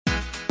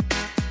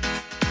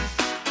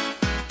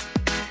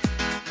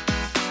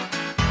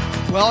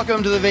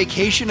Welcome to the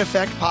Vacation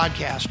Effect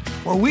Podcast,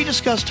 where we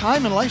discuss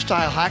time and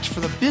lifestyle hacks for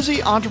the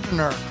busy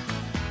entrepreneur,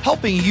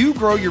 helping you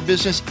grow your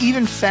business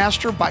even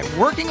faster by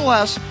working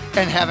less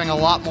and having a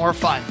lot more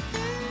fun.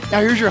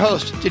 Now here's your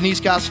host, Denise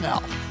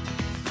Gosnell.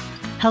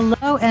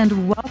 Hello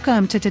and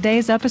welcome to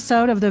today's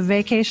episode of the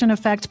Vacation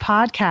Effect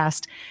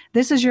Podcast.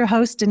 This is your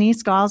host,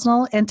 Denise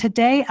Gosnell, and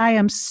today I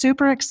am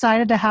super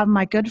excited to have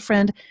my good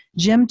friend,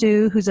 Jim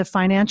Dew, who's a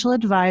financial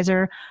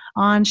advisor,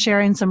 on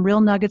sharing some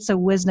real nuggets of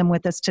wisdom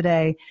with us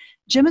today.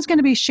 Jim is going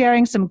to be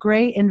sharing some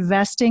great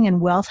investing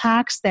and wealth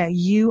hacks that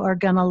you are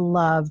going to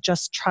love.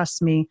 Just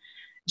trust me.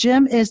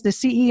 Jim is the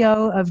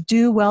CEO of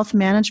Dew Wealth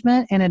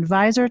Management and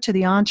advisor to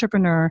the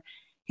entrepreneur.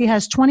 He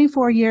has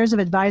 24 years of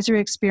advisory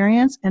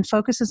experience and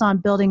focuses on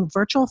building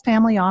virtual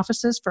family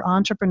offices for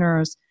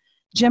entrepreneurs.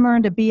 Jim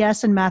earned a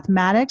BS in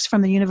mathematics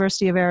from the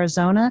University of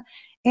Arizona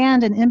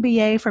and an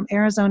MBA from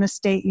Arizona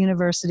State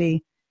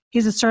University.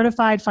 He's a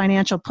certified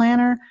financial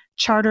planner,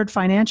 chartered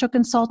financial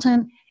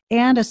consultant,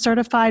 and a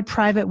certified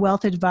private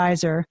wealth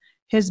advisor.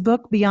 His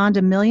book, Beyond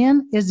a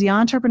Million, is the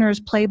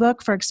entrepreneur's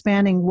playbook for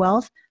expanding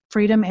wealth,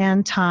 freedom,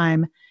 and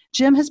time.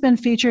 Jim has been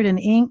featured in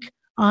Inc.,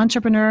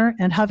 Entrepreneur,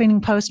 and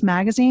Huffington Post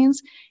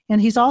magazines,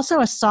 and he's also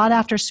a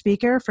sought-after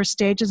speaker for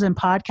stages and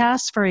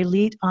podcasts for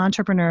elite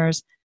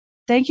entrepreneurs.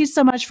 Thank you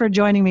so much for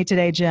joining me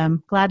today,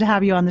 Jim. Glad to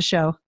have you on the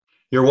show.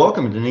 You're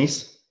welcome,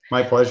 Denise.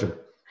 My pleasure.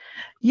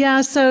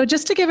 Yeah, so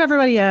just to give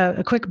everybody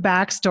a quick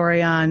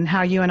backstory on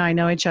how you and I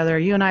know each other,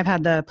 you and I have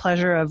had the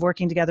pleasure of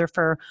working together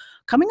for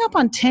coming up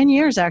on 10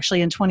 years,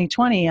 actually, in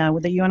 2020,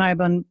 that you and I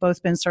have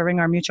both been serving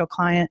our mutual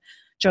client,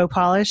 Joe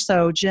Polish.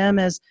 So Jim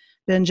has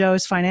been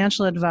Joe's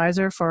financial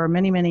advisor for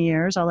many, many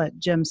years. I'll let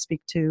Jim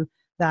speak to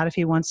that if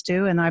he wants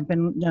to. And I've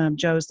been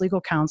Joe's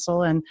legal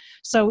counsel. And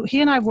so he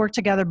and I have worked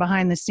together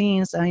behind the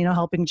scenes,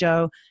 helping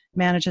Joe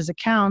manage his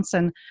accounts.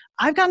 And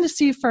I've gotten to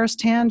see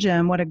firsthand,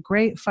 Jim, what a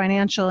great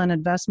financial and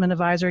investment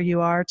advisor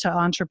you are to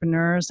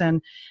entrepreneurs.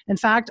 And in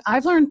fact,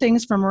 I've learned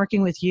things from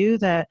working with you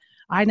that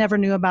I never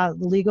knew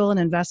about legal and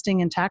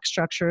investing and tax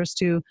structures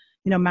to,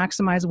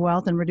 maximize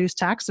wealth and reduce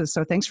taxes.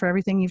 So thanks for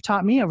everything you've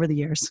taught me over the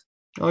years.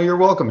 Oh, you're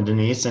welcome,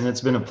 Denise. And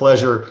it's been a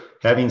pleasure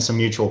having some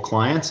mutual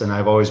clients. And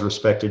I've always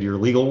respected your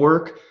legal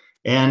work.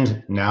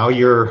 And now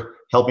you're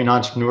helping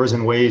entrepreneurs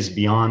in ways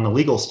beyond the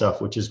legal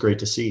stuff, which is great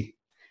to see.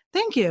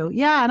 Thank you.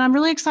 Yeah, and I'm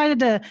really excited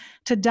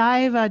to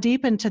dive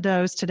deep into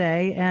those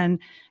today. And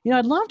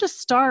I'd love to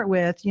start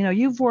with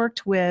you've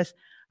worked with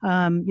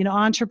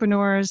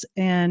entrepreneurs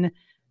and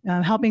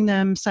helping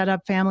them set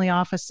up family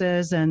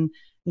offices and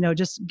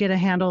just get a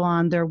handle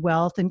on their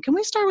wealth. And can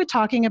we start with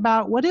talking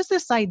about what is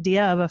this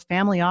idea of a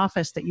family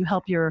office that you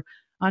help your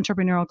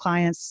entrepreneurial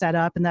clients set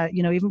up, and that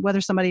even whether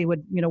somebody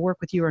would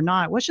work with you or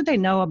not, what should they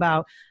know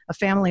about a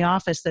family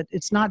office that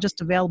it's not just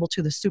available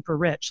to the super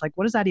rich? Like,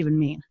 what does that even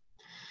mean?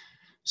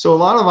 So a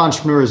lot of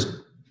entrepreneurs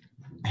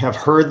have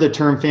heard the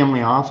term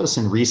family office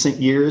in recent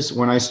years.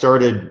 When I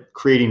started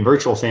creating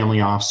virtual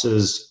family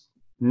offices,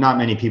 not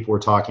many people were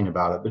talking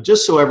about it. But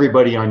just so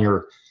everybody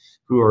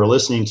who are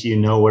listening to you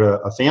know what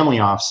a family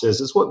office is,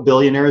 it's what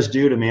billionaires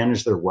do to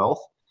manage their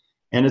wealth.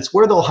 And it's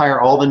where they'll hire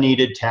all the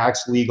needed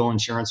tax, legal,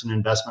 insurance, and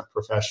investment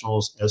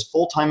professionals as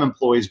full-time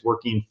employees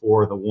working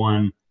for the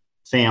one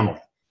family.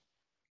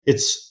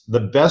 It's the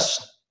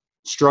best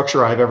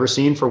structure I've ever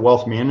seen for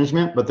wealth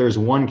management, but there's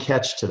one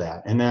catch to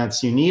that, and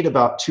that's you need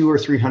about $200 or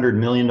 $300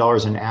 million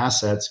in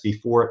assets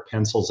before it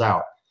pencils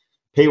out.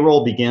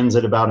 Payroll begins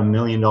at about $1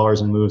 million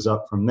and moves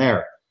up from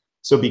there.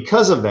 So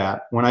because of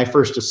that, when I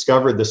first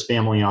discovered this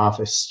family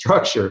office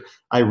structure,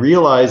 I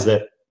realized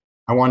that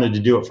I wanted to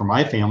do it for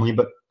my family,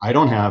 but I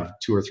don't have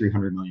 $200 or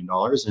 $300 million,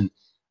 and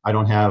I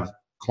don't have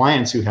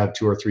clients who have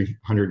 $200 or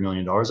 $300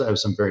 million. I have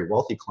some very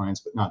wealthy clients,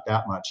 but not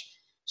that much.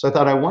 So I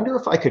thought, I wonder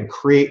if I could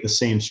create the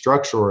same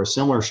structure or a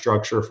similar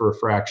structure for a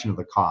fraction of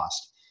the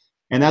cost.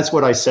 And that's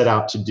what I set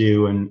out to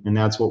do. And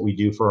that's what we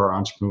do for our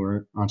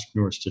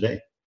entrepreneurs today.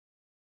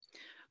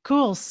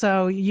 Cool.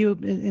 So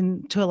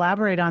to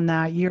elaborate on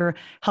that, you're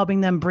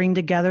helping them bring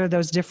together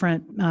those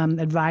different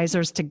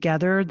advisors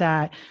together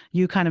that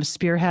you kind of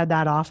spearhead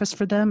that office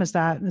for them. Is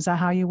that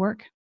how you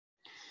work?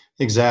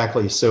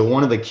 Exactly. So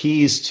one of the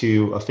keys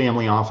to a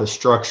family office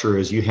structure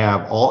is you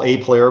have all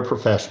A-player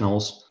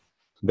professionals.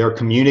 They're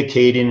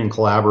communicating and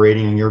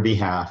collaborating on your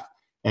behalf,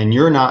 and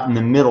you're not in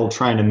the middle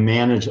trying to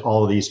manage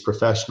all of these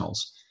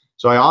professionals.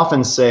 So I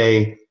often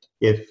say,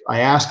 if I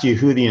ask you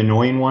who the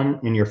annoying one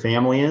in your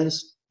family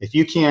is, if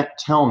you can't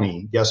tell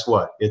me, guess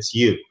what? It's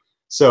you.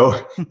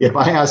 So if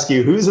I ask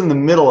you who's in the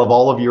middle of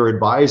all of your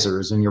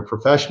advisors and your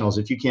professionals,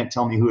 if you can't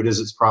tell me who it is,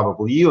 it's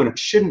probably you. And it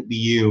shouldn't be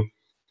you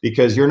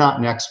because you're not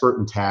an expert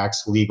in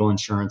tax, legal,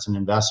 insurance, and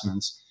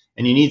investments.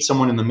 And you need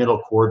someone in the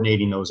middle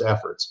coordinating those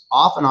efforts.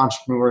 Often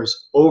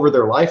entrepreneurs, over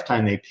their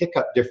lifetime, they pick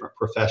up different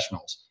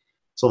professionals.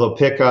 So they'll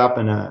pick up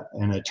an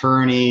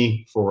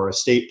attorney for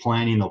estate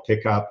planning. They'll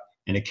pick up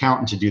an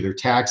accountant to do their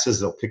taxes.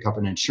 They'll pick up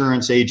an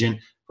insurance agent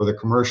for their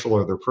commercial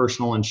or their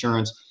personal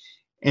insurance.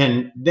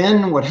 And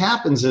then what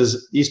happens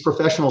is these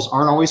professionals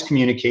aren't always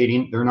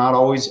communicating. They're not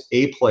always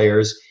A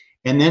players.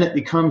 And then it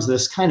becomes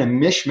this kind of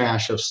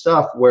mishmash of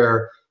stuff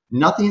where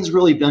nothing's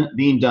really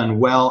being done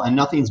well and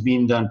nothing's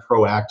being done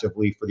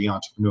proactively for the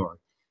entrepreneur.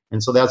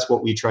 And so that's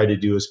what we try to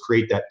do, is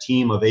create that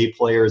team of A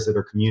players that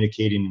are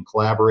communicating and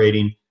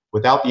collaborating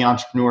without the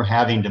entrepreneur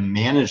having to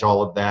manage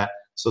all of that,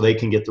 so they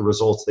can get the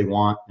results they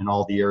want in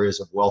all the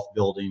areas of wealth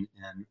building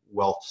and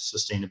wealth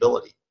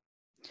sustainability.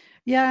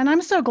 Yeah. And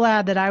I'm so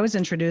glad that I was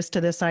introduced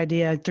to this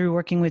idea through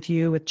working with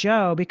you, with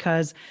Joe,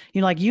 because,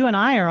 like you and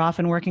I are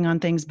often working on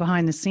things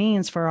behind the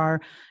scenes for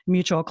our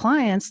mutual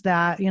clients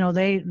that,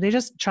 they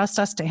just trust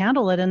us to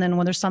handle it. And then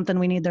when there's something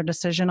we need their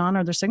decision on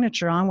or their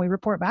signature on, we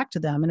report back to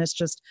them. And it's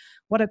just,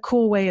 what a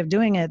cool way of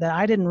doing it, that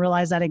I didn't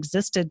realize that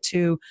existed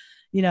to,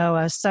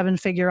 a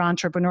 7-figure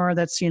entrepreneur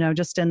that's,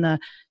 just in the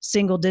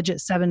single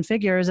digit 7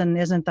 figures and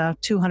isn't the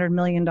 $200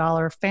 million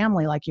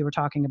family like you were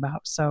talking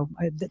about. So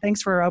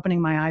thanks for opening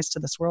my eyes to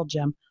this world,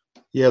 Jim.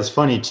 Yeah, it's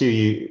funny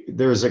too.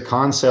 There's a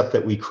concept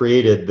that we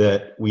created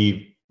that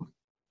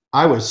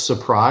I was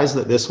surprised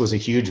that this was a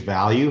huge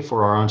value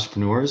for our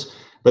entrepreneurs,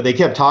 but they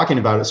kept talking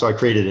about it. So I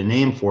created a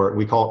name for it.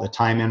 We call it the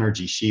Time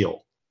Energy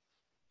Shield.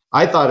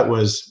 I thought it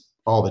was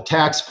all the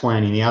tax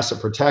planning, the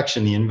asset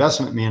protection, the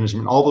investment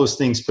management, all those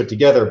things put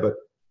together. But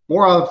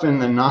more often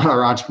than not,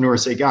 our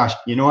entrepreneurs say, gosh,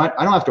 you know what?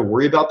 I don't have to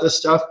worry about this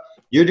stuff.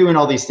 You're doing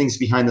all these things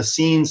behind the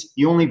scenes.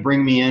 You only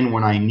bring me in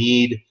when I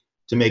need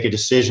to make a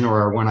decision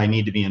or when I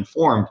need to be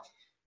informed.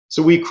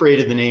 So we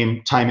created the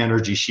name Time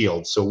Energy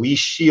Shield. So we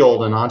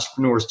shield an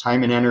entrepreneur's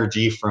time and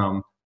energy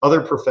from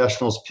other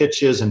professionals'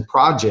 pitches and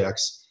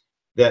projects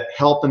that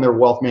help in their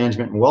wealth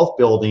management and wealth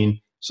building,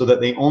 so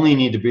that they only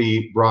need to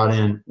be brought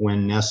in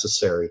when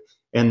necessary.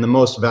 And the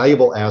most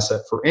valuable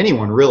asset for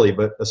anyone really,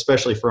 but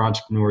especially for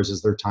entrepreneurs,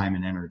 is their time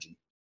and energy.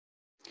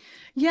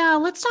 Yeah,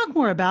 let's talk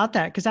more about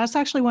that, because that's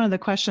actually one of the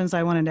questions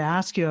I wanted to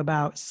ask you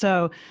about.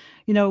 So,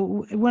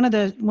 one of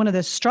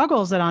the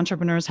struggles that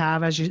entrepreneurs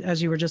have, as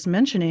you were just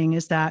mentioning,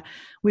 is that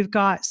we've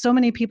got so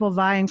many people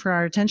vying for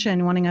our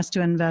attention, wanting us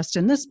to invest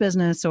in this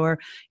business, or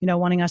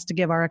wanting us to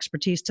give our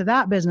expertise to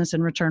that business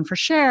in return for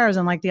shares.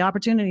 And the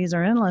opportunities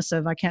are endless.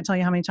 I can't tell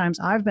you how many times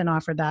I've been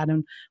offered that,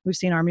 and we've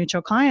seen our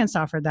mutual clients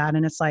offered that.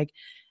 And it's like,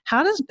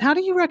 how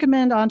do you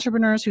recommend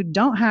entrepreneurs who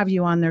don't have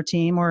you on their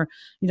team, or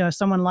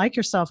someone like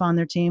yourself on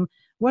their team?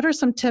 What are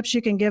some tips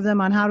you can give them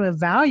on how to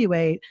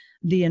evaluate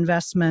the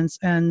investments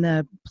and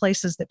the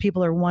places that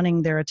people are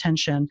wanting their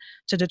attention,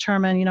 to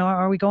determine,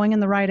 are we going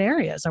in the right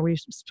areas?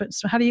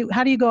 So how do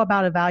you go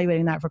about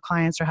evaluating that for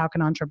clients, or how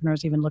can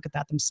entrepreneurs even look at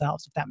that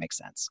themselves, if that makes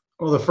sense?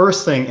 Well, the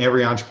first thing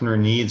every entrepreneur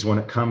needs when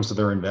it comes to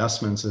their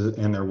investments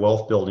and their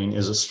wealth building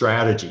is a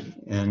strategy.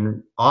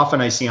 And often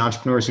I see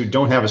entrepreneurs who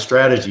don't have a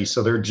strategy,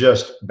 so they're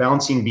just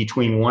bouncing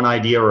between one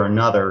idea or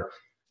another.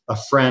 A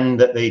friend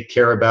that they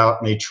care about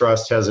and they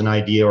trust has an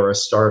idea or a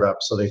startup,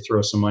 so they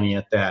throw some money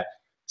at that.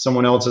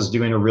 Someone else is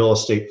doing a real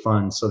estate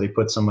fund, so they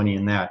put some money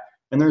in that.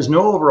 And there's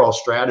no overall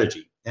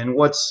strategy. And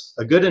what's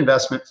a good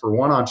investment for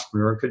one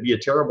entrepreneur could be a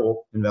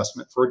terrible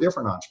investment for a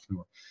different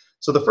entrepreneur.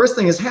 So the first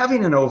thing is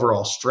having an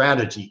overall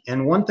strategy.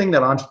 And one thing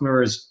that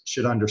entrepreneurs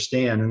should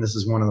understand, and this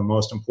is one of the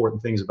most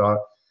important things about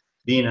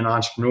being an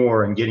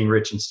entrepreneur and getting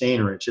rich and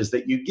staying rich, is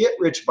that you get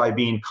rich by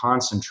being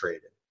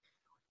concentrated.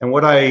 And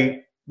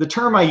the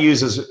term I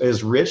use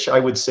is rich. I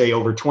would say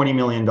over $20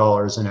 million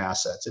in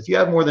assets. If you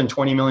have more than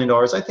 $20 million,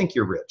 I think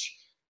you're rich.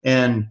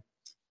 And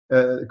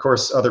of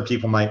course, other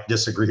people might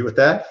disagree with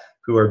that,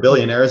 who are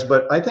billionaires,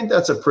 but I think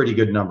that's a pretty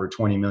good number,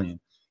 20 million.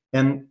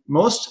 And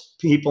most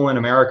people in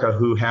America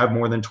who have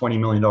more than $20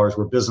 million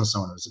were business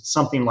owners. It's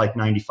something like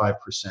 95%.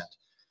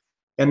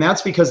 And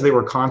that's because they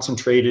were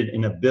concentrated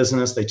in a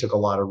business. They took a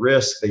lot of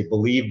risk. They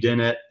believed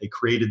in it. They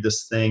created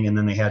this thing, and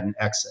then they had an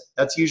exit.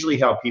 That's usually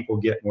how people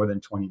get more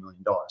than $20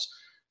 million.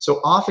 So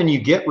often you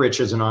get rich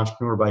as an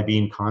entrepreneur by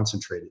being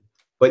concentrated,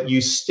 but you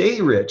stay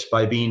rich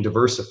by being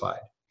diversified.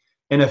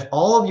 And if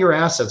all of your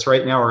assets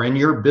right now are in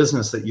your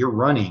business that you're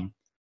running,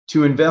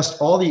 to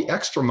invest all the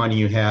extra money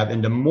you have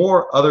into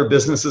more other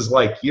businesses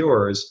like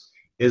yours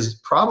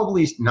is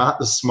probably not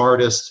the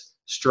smartest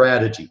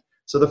strategy.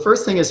 So the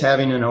first thing is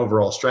having an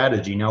overall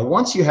strategy. Now,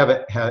 once you have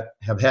had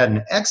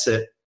an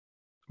exit,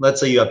 let's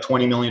say you have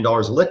 $20 million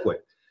liquid,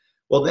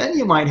 well, then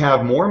you might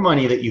have more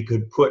money that you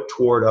could put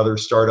toward other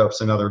startups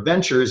and other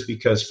ventures,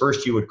 because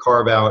first you would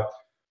carve out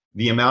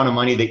the amount of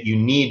money that you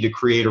need to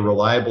create a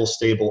reliable,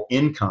 stable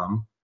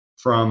income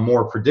from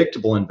more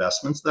predictable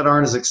investments that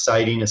aren't as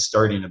exciting as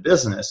starting a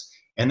business,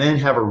 and then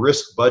have a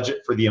risk budget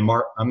for the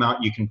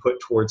amount you can put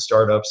towards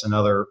startups and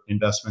other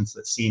investments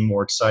that seem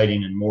more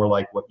exciting and more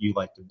like what you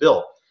like to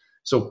build.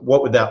 So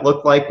what would that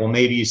look like? Well,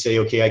 maybe you say,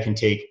 okay, I can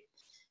take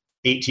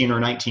 18 or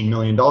 $19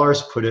 million,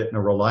 put it in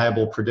a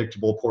reliable,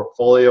 predictable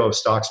portfolio of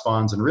stocks,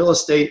 bonds, and real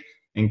estate,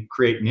 and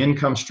create an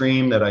income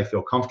stream that I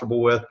feel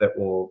comfortable with that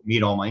will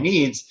meet all my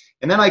needs.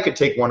 And then I could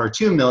take 1 or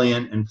 2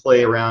 million and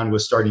play around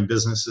with starting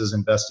businesses,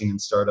 investing in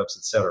startups,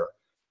 etc.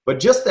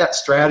 But just that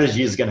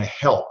strategy is going to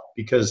help,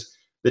 because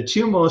the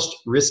two most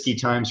risky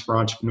times for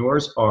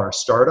entrepreneurs are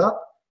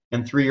startup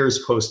and 3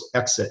 years post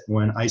exit,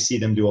 when I see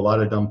them do a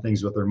lot of dumb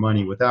things with their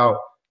money without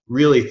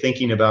really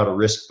thinking about a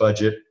risk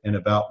budget and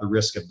about the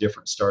risk of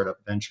different startup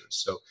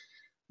ventures. So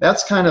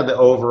that's kind of the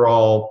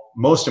overall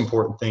most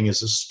important thing,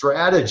 is a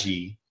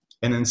strategy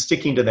and then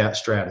sticking to that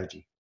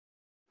strategy.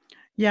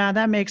 Yeah,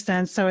 that makes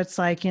sense. So it's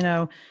like,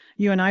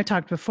 you and I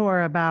talked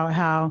before about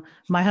how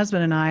my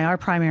husband and I, our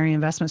primary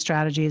investment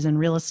strategies in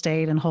real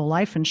estate and whole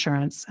life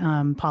insurance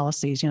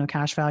policies,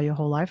 cash value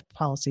whole life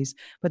policies.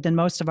 But then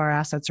most of our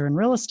assets are in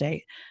real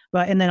estate.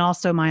 And then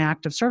also my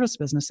active service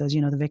businesses,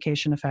 the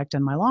Vacation Effect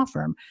and my law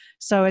firm.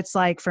 So it's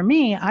like, for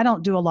me, I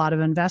don't do a lot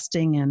of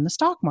investing in the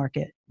stock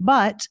market,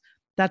 but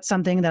that's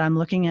something that I'm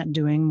looking at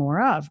doing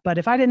more of. But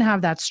if I didn't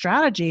have that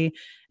strategy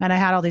and I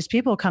had all these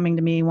people coming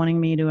to me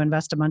wanting me to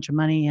invest a bunch of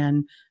money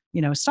in,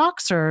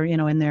 stocks or,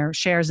 in their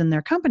shares in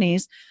their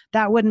companies,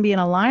 that wouldn't be in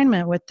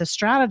alignment with the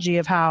strategy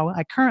of how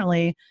I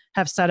currently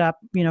have set up,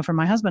 for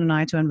my husband and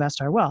I to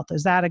invest our wealth.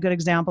 Is that a good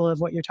example of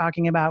what you're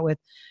talking about with,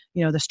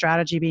 the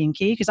strategy being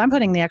key? Because I'm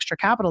putting the extra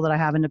capital that I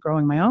have into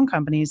growing my own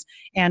companies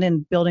and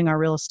in building our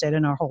real estate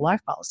and our whole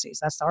life policies.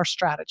 That's our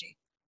strategy.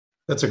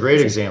 That's a great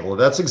example.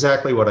 That's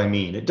exactly what I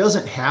mean. It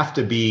doesn't have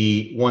to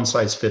be one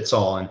size fits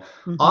all. And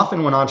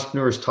often when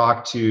entrepreneurs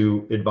talk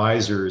to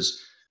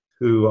advisors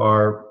who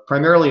are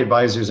primarily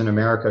advisors in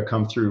America,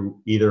 come through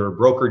either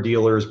broker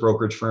dealers,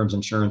 brokerage firms,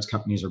 insurance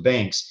companies, or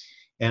banks.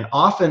 And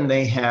often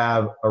they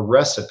have a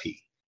recipe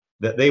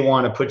that they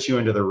want to put you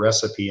into the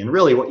recipe. And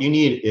really what you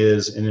need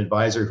is an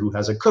advisor who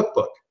has a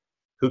cookbook,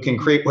 who can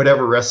create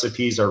whatever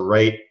recipes are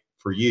right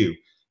for you.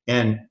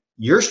 And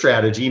your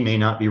strategy may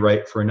not be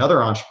right for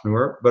another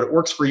entrepreneur, but it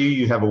works for you.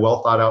 You have a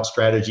well thought out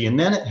strategy, and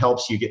then it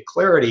helps you get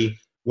clarity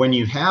when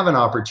you have an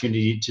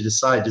opportunity to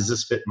decide, does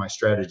this fit my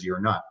strategy or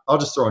not? I'll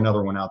just throw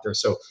another one out there.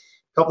 So a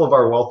couple of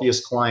our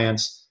wealthiest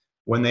clients,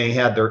 when they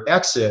had their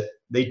exit,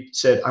 they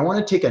said, I want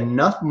to take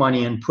enough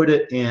money and put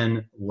it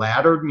in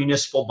laddered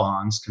municipal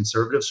bonds,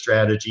 conservative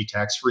strategy,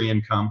 tax-free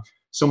income,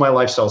 so my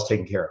lifestyle is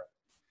taken care of.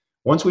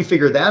 Once we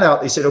figured that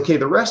out, they said, okay,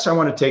 the rest I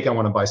want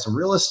to buy some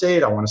real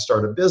estate, I want to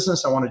start a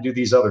business, I want to do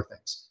these other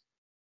things.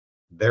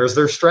 There's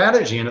their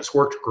strategy, and it's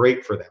worked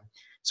great for them.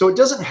 So it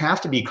doesn't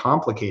have to be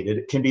complicated.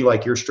 It can be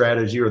like your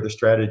strategy or the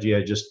strategy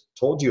I just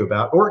told you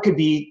about, or it could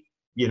be,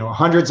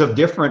 hundreds of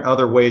different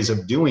other ways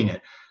of doing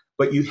it.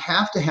 But you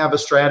have to have a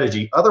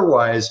strategy.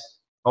 Otherwise,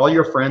 all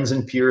your friends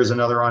and peers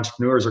and other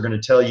entrepreneurs are going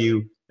to tell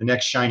you the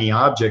next shiny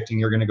object, and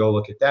you're going to go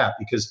look at that.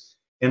 Because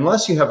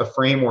unless you have a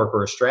framework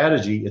or a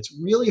strategy, it's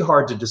really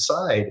hard to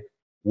decide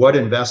what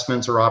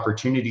investments or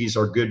opportunities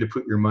are good to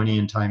put your money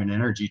and time and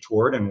energy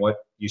toward, and what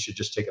you should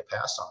just take a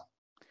pass on.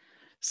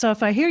 So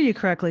if I hear you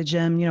correctly,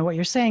 Jim, what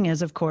you're saying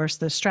is, of course,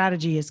 the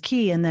strategy is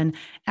key. And then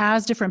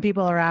as different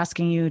people are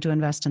asking you to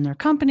invest in their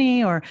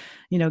company or,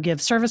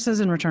 give services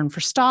in return for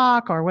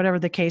stock or whatever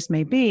the case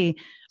may be,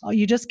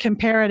 you just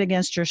compare it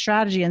against your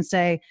strategy and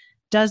say,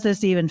 does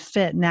this even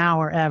fit now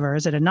or ever?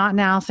 Is it a not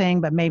now thing,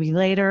 but maybe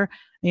later?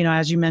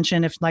 As you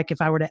mentioned, if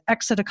I were to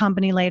exit a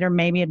company later,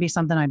 maybe it'd be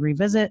something I'd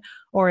revisit.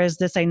 Or is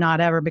this a not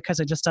ever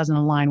because it just doesn't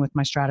align with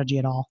my strategy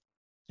at all?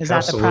 Is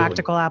that the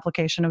practical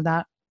application of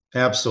that?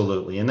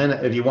 Absolutely. And then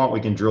if you want, we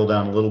can drill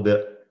down a little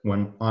bit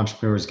when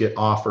entrepreneurs get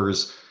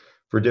offers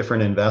for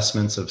different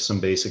investments of some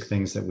basic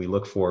things that we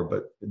look for.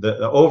 But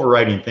the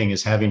overriding thing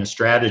is having a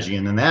strategy.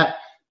 And then that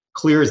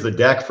clears the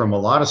deck from a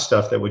lot of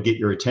stuff that would get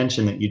your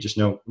attention that you just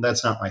know,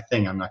 that's not my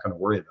thing, I'm not going to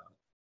worry about it.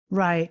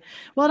 Right.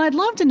 Well, and I'd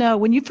love to know,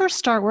 when you first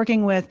start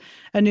working with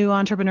a new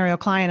entrepreneurial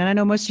client, and I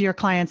know most of your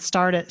clients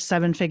start at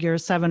 7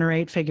 or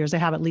 8 figures, they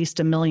have at least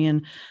 $1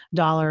 million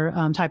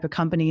type of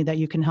company that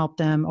you can help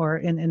them, or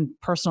in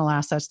personal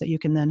assets that you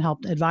can then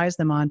help advise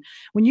them on.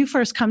 When you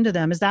first come to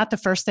them, is that the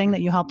first thing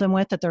that you help them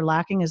with that they're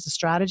lacking, is the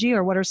strategy?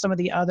 Or what are some of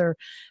the other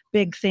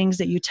big things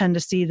that you tend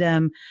to see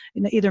them,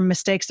 either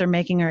mistakes they're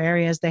making or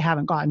areas they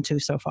haven't gotten to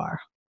so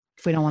far?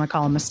 If we don't want to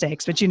call them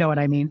mistakes, but you know what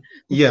I mean.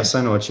 Yes, I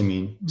know what you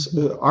mean.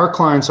 So our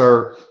clients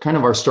are kind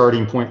of, our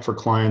starting point for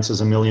clients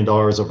is $1 million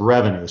of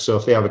revenue. So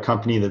if they have a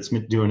company that's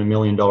doing $1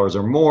 million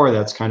or more,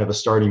 that's kind of a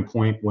starting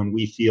point when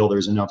we feel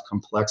there's enough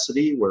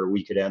complexity where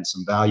we could add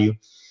some value.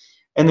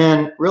 And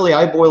then really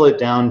I boil it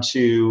down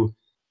to,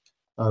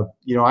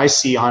 I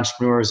see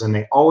entrepreneurs and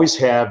they always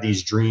have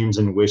these dreams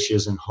and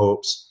wishes and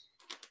hopes.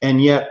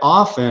 And yet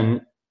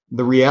often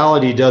the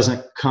reality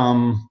doesn't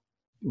come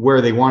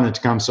where they want it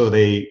to come. So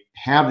they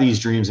have these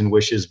dreams and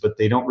wishes, but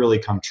they don't really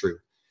come true.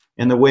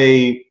 And the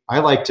way I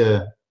like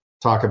to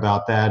talk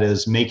about that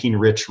is making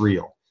rich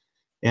real.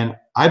 And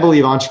I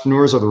believe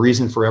entrepreneurs are the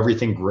reason for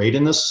everything great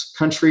in this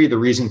country, the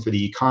reason for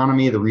the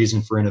economy, the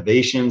reason for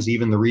innovations,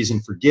 even the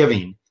reason for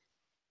giving.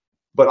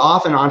 But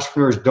often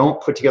entrepreneurs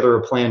don't put together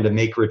a plan to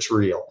make rich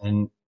real.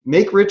 And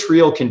make rich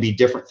real can be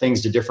different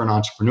things to different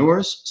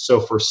entrepreneurs. So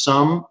for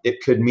some,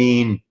 it could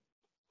mean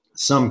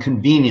some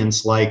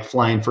convenience like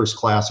flying first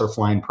class or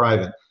flying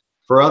private.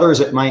 For others,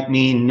 it might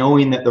mean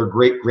knowing that their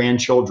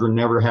great-grandchildren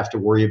never have to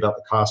worry about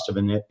the cost of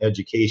an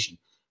education.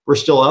 For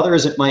still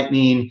others, it might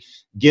mean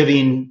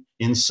giving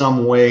in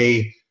some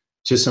way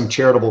to some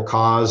charitable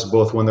cause,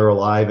 both when they're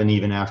alive and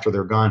even after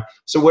they're gone.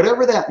 So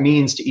whatever that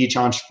means to each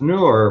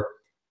entrepreneur,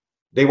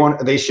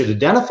 They should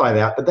identify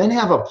that, but then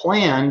have a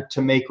plan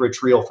to make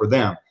rich real for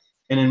them.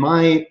 And in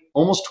my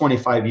almost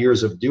 25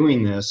 years of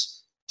doing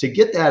this, to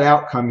get that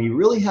outcome, you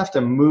really have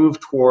to move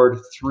toward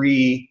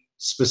 3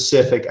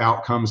 specific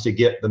outcomes to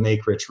get the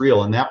make rich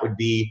real. And that would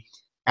be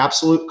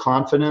absolute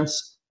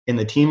confidence in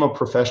the team of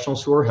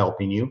professionals who are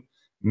helping you,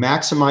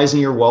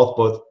 maximizing your wealth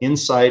both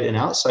inside and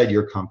outside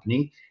your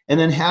company, and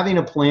then having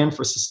a plan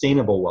for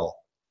sustainable wealth.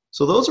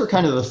 So those are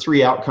kind of the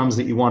 3 outcomes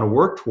that you want to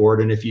work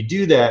toward. And if you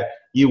do that,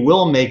 you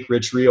will make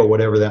rich real,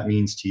 whatever that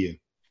means to you.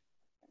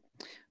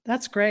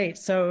 That's great.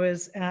 So it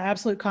was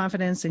absolute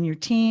confidence in your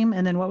team.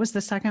 And then what was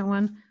the second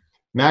one?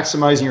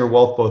 Maximizing your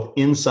wealth both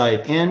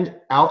inside and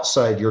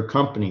outside your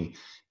company.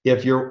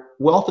 If your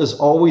wealth is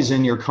always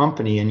in your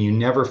company and you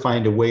never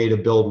find a way to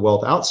build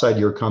wealth outside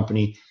your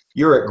company,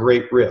 you're at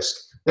great risk.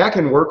 That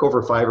can work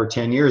over 5 or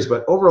 10 years,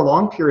 but over a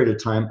long period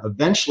of time,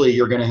 eventually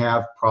you're going to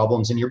have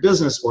problems in your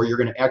business, or you're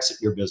going to exit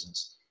your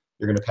business.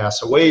 You're going to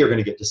pass away, you're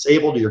going to get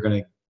disabled, you're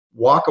going to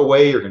walk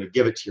away, you're going to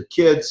give it to your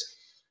kids,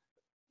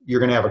 you're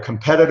going to have a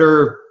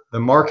competitor, the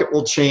market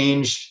will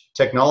change,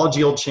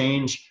 technology will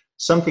change,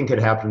 something could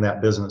happen in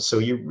that business. So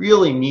you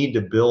really need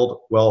to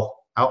build wealth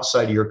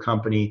outside of your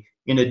company,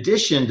 in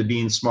addition to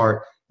being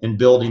smart and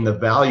building the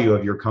value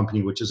of your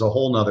company, which is a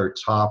whole nother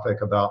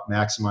topic about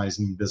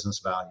maximizing business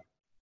value.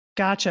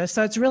 Gotcha.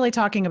 So it's really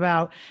talking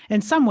about,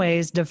 in some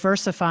ways,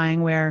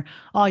 diversifying where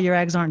all your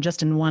eggs aren't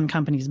just in one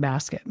company's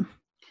basket.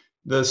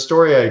 The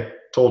story I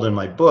told in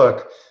my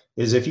book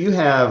is, if you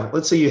have,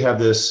 let's say you have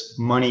this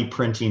money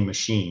printing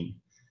machine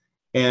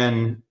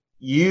and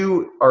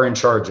you are in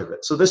charge of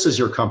it. So this is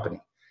your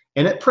company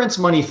and it prints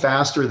money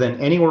faster than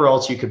anywhere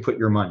else you could put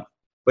your money.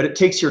 But it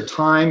takes your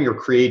time, your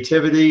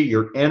creativity,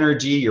 your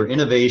energy, your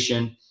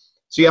innovation.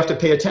 So you have to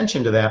pay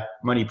attention to that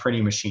money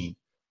printing machine.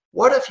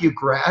 What if you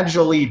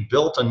gradually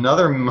built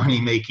another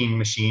money-making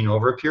machine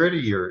over a period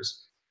of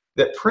years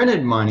that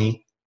printed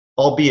money,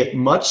 albeit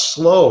much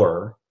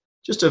slower,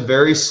 just a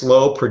very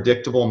slow,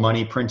 predictable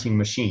money printing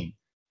machine?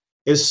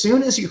 As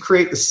soon as you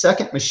create the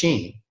second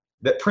machine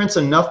that prints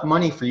enough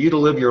money for you to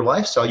live your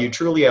lifestyle, you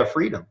truly have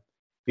freedom.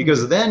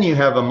 Because then you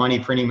have a money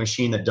printing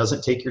machine that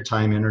doesn't take your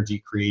time,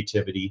 energy,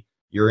 creativity,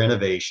 your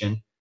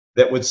innovation,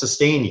 that would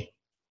sustain you.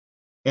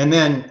 And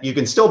then you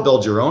can still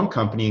build your own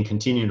company and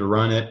continue to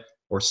run it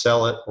or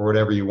sell it or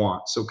whatever you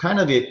want. So kind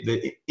of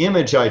the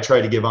image I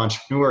try to give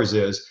entrepreneurs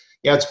is,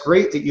 yeah, it's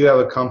great that you have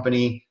a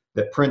company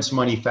that prints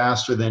money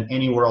faster than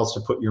anywhere else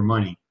to put your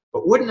money.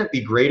 But wouldn't it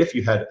be great if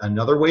you had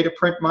another way to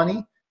print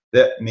money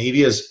that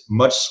maybe is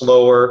much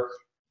slower,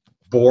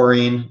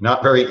 boring,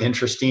 not very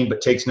interesting,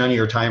 but takes none of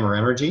your time or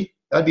energy?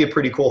 That'd be a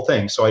pretty cool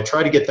thing. So I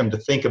try to get them to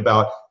think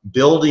about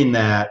building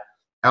that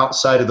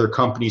outside of their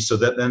company so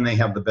that then they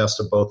have the best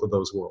of both of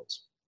those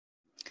worlds.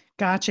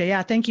 Gotcha.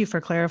 Yeah. Thank you for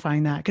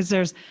clarifying that, because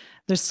there's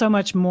so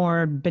much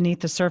more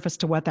beneath the surface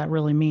to what that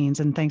really means.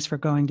 And thanks for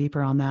going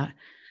deeper on that.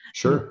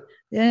 Sure.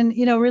 And,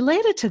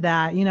 related to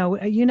that,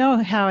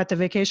 how at the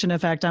Vacation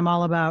Effect, I'm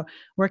all about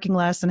working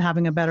less and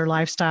having a better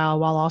lifestyle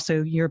while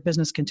also your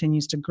business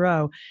continues to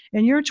grow.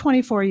 In your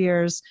 24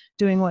 years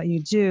doing what you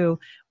do,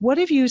 what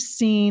have you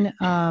seen,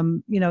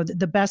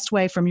 the best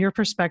way from your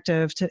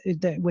perspective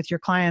with your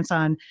clients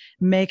on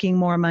making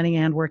more money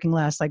and working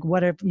less? Like,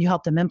 what have you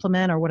helped them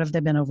implement, or what have they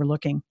been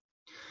overlooking?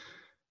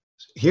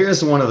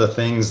 Here's one of the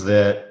things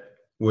that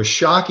was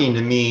shocking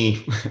to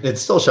me.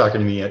 It's still shocking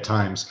to me at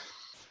times,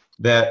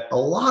 that a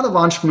lot of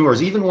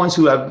entrepreneurs, even ones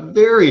who have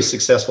very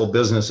successful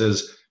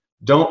businesses,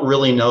 don't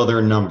really know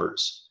their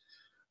numbers.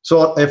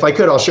 So if I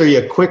could, I'll show you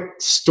a quick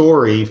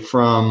story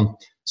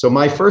so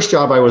my first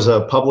job, I was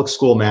a public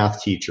school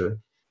math teacher.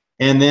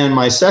 And then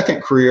my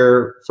second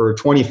career, for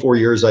 24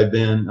 years, I've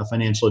been a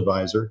financial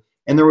advisor.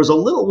 And there was a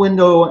little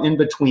window in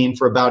between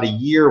for about a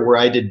year where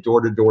I did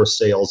door-to-door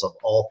sales of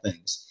all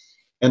things.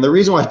 And the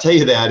reason why I tell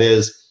you that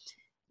is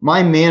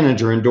my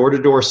manager in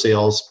door-to-door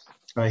sales,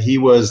 he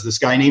was this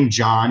guy named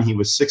John. He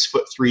was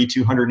 6'3",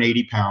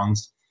 280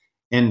 pounds.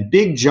 And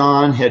Big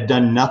John had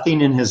done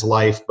nothing in his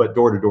life but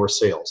door-to-door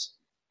sales.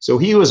 So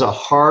he was a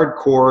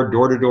hardcore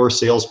door-to-door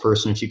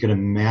salesperson, if you can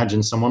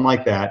imagine someone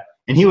like that.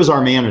 And he was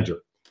our manager.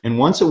 And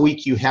once a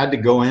week, you had to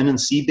go in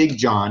and see Big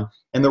John.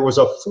 And there was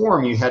a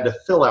form you had to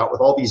fill out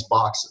with all these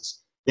boxes.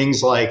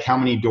 Things like, how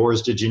many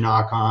doors did you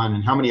knock on?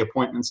 And how many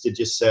appointments did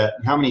you set?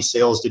 And how many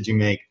sales did you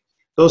make?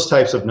 Those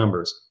types of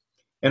numbers.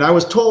 And I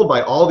was told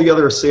by all the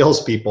other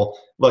salespeople,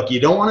 look, you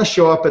don't want to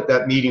show up at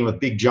that meeting with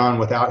Big John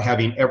without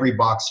having every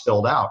box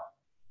filled out.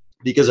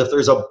 Because if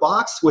there's a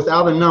box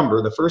without a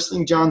number, the first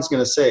thing John's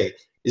going to say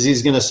is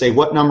he's going to say,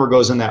 what number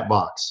goes in that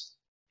box?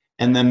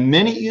 And the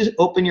minute you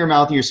open your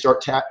mouth and you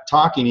start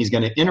talking, he's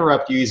going to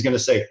interrupt you. He's going to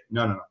say,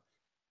 no.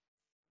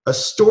 A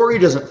story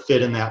doesn't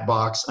fit in that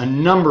box. A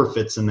number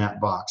fits in that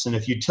box. And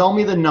if you tell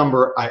me the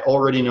number, I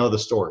already know the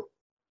story.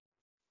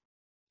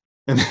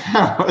 And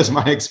that was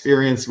my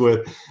experience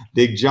with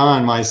Big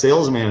John, my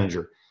sales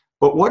manager.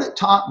 But what it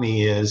taught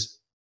me is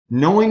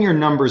knowing your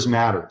numbers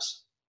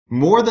matters.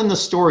 More than the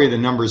story, the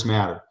numbers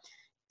matter.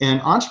 And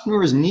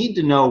entrepreneurs need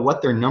to know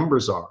what their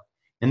numbers are.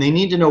 And they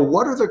need to know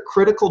what are the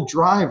critical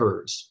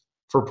drivers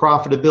for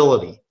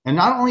profitability. And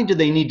not only do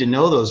they need to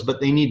know those, but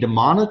they need to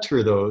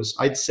monitor those.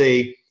 I'd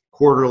say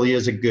quarterly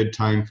is a good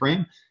time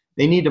frame.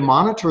 They need to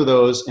monitor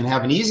those and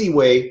have an easy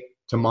way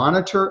to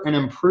monitor and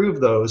improve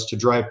those to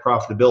drive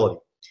profitability.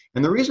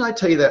 And the reason I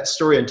tell you that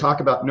story and talk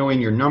about knowing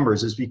your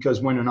numbers is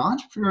because when an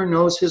entrepreneur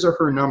knows his or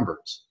her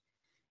numbers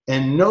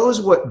and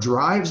knows what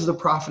drives the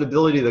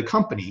profitability of the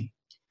company,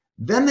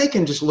 then they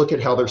can just look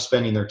at how they're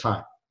spending their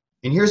time.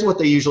 And here's what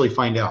they usually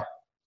find out.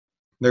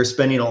 They're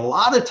spending a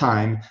lot of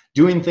time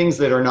doing things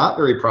that are not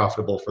very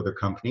profitable for their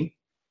company,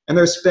 and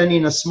they're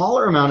spending a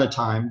smaller amount of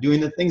time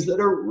doing the things that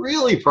are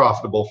really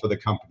profitable for the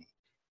company.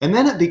 And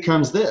then it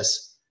becomes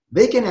this.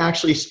 They can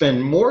actually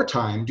spend more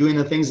time doing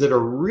the things that are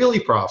really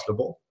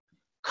profitable,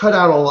 cut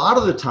out a lot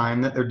of the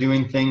time that they're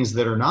doing things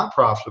that are not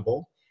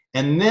profitable,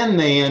 and then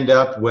they end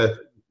up with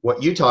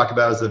what you talk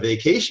about as the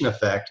vacation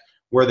effect,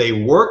 where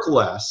they work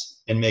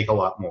less and make a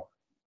lot more.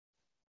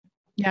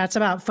 Yeah, it's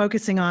about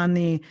focusing on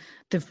the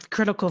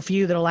critical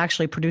few that will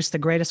actually produce the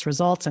greatest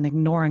results and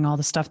ignoring all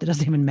the stuff that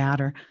doesn't even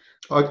matter.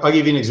 I'll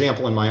give you an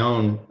example in my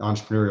own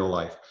entrepreneurial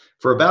life.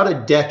 For about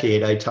a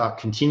decade, I taught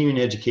continuing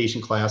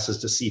education classes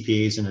to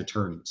CPAs and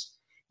attorneys.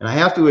 And I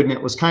have to admit,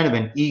 it was kind of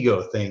an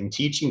ego thing.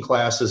 Teaching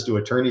classes to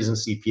attorneys and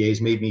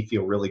CPAs made me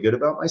feel really good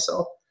about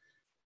myself.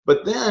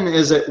 But then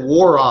as it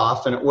wore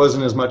off and it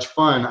wasn't as much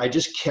fun, I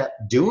just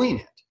kept doing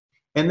it.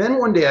 And then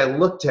one day I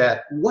looked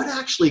at what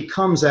actually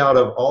comes out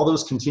of all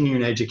those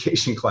continuing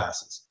education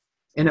classes.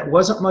 And it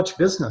wasn't much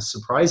business,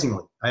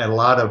 surprisingly. I had a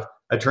lot of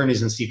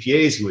attorneys and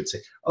CPAs who would say,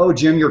 "Oh,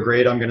 Jim, you're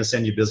great. I'm going to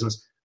send you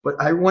business." But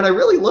when I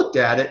really looked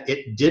at it,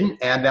 it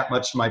didn't add that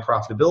much to my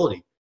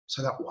profitability.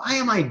 So I thought, why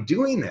am I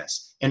doing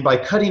this? And by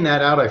cutting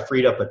that out, I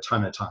freed up a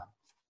ton of time.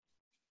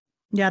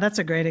 Yeah, that's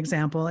a great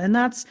example. And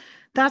that's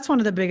one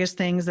of the biggest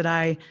things that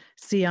I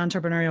see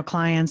entrepreneurial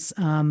clients,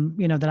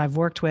 that I've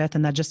worked with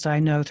and that just I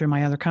know through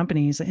my other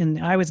companies. And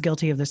I was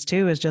guilty of this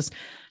too, is just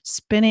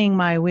spinning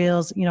my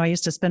wheels. I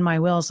used to spin my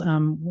wheels,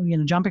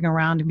 jumping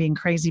around and being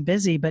crazy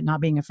busy, but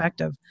not being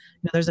effective.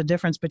 There's a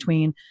difference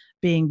between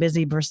being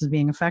busy versus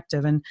being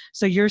effective. And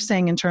so you're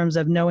saying in terms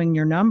of knowing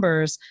your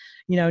numbers,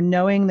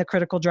 knowing the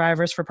critical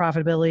drivers for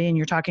profitability, and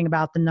you're talking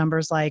about the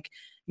numbers like,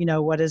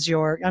 what is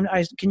your,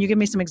 can you give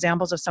me some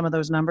examples of some of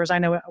those numbers? I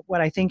know what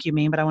I think you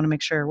mean, but I want to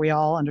make sure we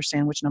all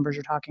understand which numbers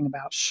you're talking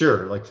about.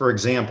 Sure. Like, for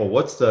example,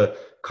 what's the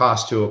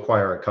cost to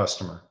acquire a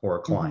customer or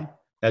a client? Mm-hmm.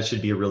 That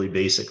should be a really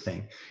basic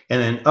thing.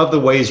 And then of the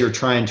ways you're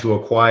trying to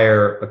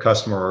acquire a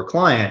customer or a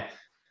client,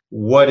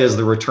 what is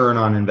the return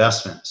on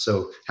investment?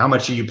 So how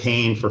much are you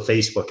paying for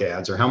Facebook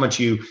ads, or how much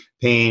are you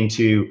paying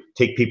to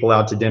take people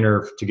out to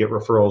dinner to get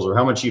referrals, or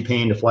how much are you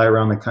paying to fly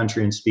around the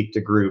country and speak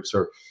to groups,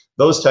 or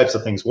those types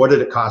of things. What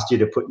did it cost you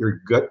to put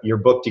your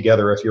book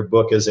together if your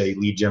book is a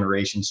lead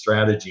generation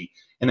strategy?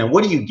 And then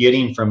what are you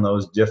getting from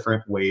those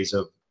different ways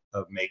of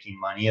making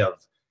money, of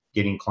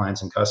getting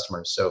clients and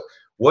customers? So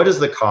what is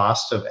the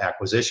cost of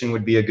acquisition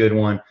would be a good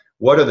one.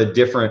 What are the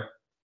different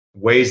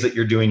ways that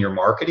you're doing your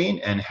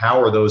marketing, and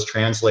how are those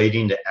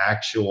translating to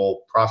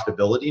actual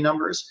profitability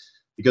numbers?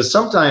 Because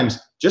sometimes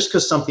just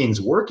because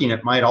something's working,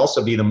 it might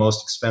also be the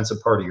most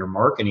expensive part of your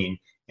marketing,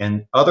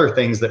 and other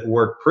things that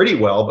work pretty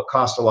well but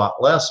cost a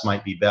lot less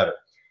might be better.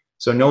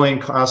 So knowing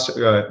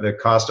the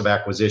cost of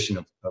acquisition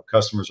of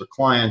customers or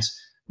clients,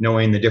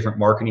 knowing the different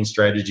marketing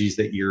strategies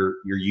that you're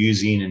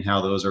using and how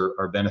those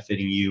are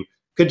benefiting you,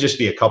 could just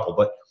be a couple.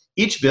 But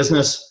each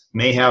business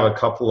may have a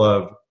couple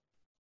of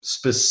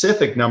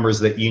specific numbers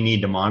that you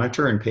need to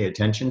monitor and pay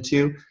attention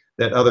to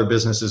that other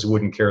businesses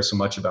wouldn't care so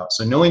much about.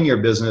 So knowing your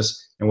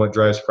business and what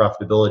drives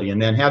profitability,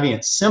 and then having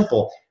it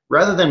simple,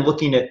 rather than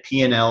looking at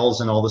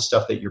P&Ls and all the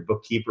stuff that your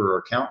bookkeeper or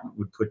accountant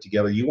would put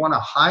together, you want to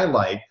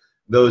highlight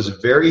those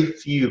very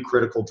few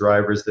critical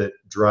drivers that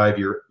drive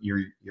your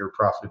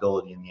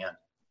profitability in the end.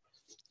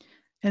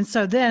 And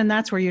so then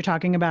that's where you're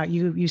talking about,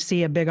 you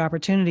see a big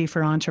opportunity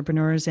for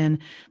entrepreneurs in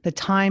the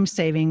time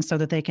savings so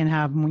that they can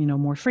have,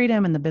 more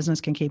freedom and the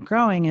business can keep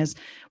growing, is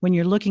when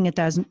you're looking at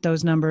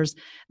those numbers,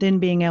 then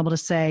being able to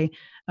say,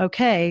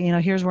 okay,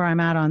 here's where I'm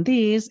at on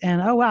these,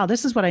 and oh, wow,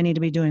 this is what I need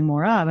to be doing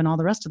more of. And all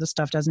the rest of the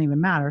stuff doesn't even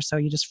matter. So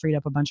you just freed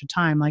up a bunch of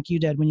time like you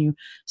did when you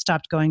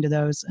stopped going to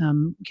those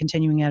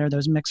continuing ed or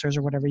those mixers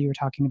or whatever you were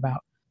talking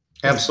about.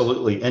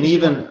 Absolutely. And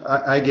even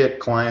I get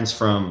clients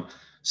from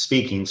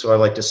speaking. So I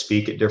like to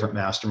speak at different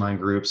mastermind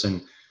groups.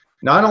 And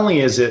not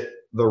only is it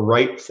the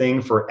right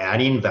thing for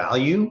adding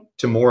value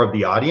to more of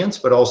the audience,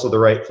 but also the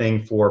right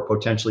thing for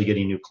potentially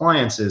getting new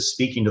clients is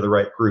speaking to the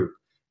right group.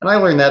 And I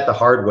learned that the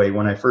hard way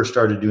when I first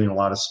started doing a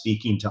lot of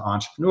speaking to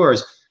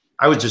entrepreneurs.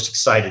 I was just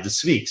excited to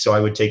speak. So I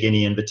would take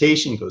any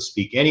invitation, go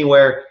speak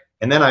anywhere.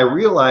 And then I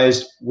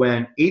realized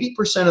when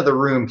 80% of the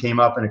room came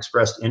up and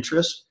expressed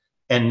interest,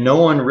 and no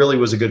one really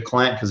was a good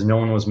client because no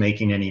one was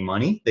making any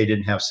money, they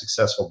didn't have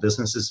successful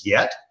businesses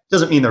yet.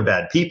 Doesn't mean they're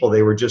bad people.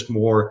 They were just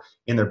more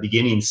in their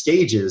beginning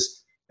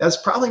stages. That's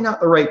probably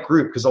not the right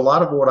group, because a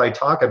lot of what I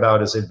talk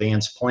about is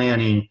advanced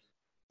planning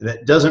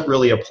that doesn't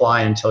really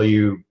apply until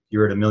you're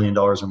at $1 million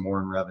or more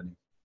in revenue.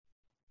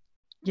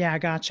 Yeah,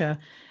 gotcha.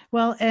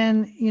 Well,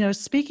 and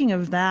speaking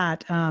of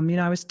that,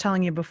 I was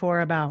telling you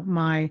before about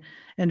my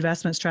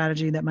investment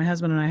strategy that my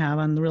husband and I have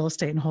on the real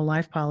estate and whole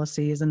life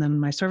policies, and then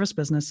my service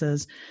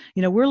businesses.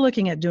 We're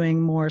looking at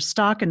doing more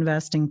stock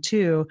investing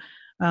too,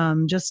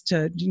 just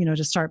to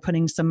start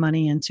putting some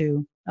money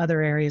into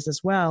other areas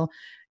as well.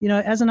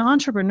 As an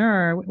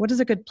entrepreneur, what is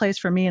a good place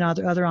for me and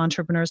other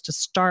entrepreneurs to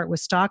start with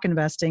stock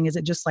investing? Is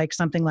it just like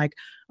something like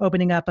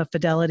opening up a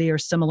Fidelity or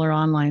similar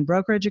online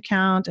brokerage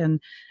account? And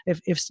if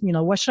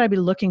what should I be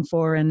looking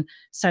for in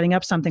setting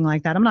up something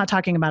like that? I'm not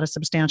talking about a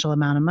substantial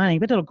amount of money,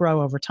 but it'll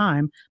grow over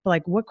time. But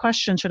like, what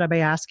questions should I be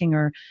asking,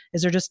 or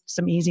is there just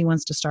some easy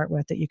ones to start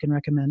with that you can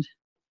recommend?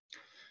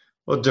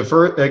 Well,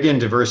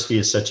 diversity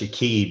is such a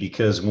key,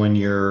 because when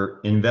you're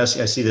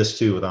investing, I see this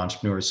too with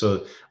entrepreneurs.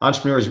 So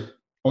entrepreneurs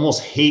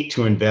almost hate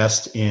to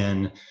invest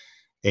in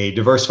a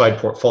diversified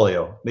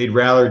portfolio. They'd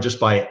rather just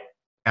buy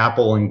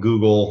Apple and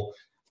Google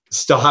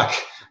stock,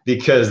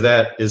 because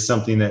that is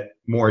something that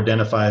more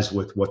identifies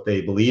with what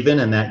they believe in,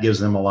 and that gives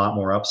them a lot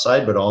more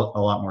upside, but a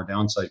lot more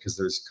downside, because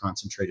there's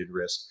concentrated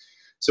risk.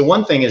 So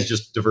one thing is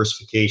just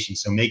diversification.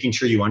 So making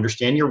sure you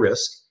understand your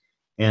risk,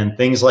 and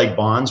things like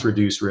bonds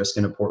reduce risk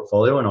in a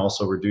portfolio and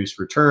also reduce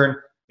return.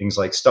 Things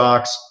like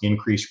stocks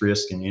increase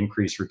risk and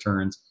increase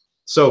returns.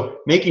 So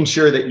making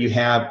sure that you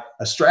have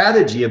a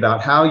strategy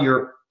about how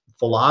your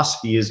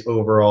philosophy is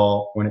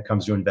overall when it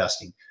comes to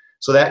investing.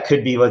 So that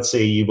could be, let's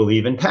say you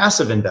believe in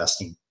passive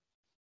investing,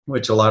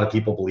 which a lot of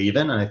people believe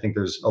in. And I think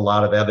there's a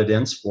lot of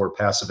evidence for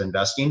passive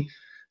investing.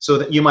 So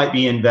that you might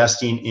be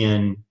investing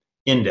in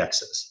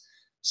indexes.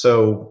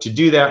 So to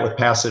do that with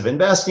passive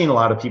investing, a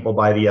lot of people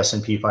buy the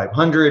S&P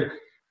 500,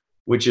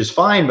 which is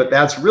fine, but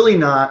that's really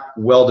not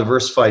well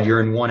diversified.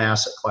 You're in one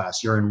asset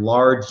class. You're in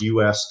large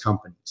US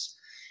companies.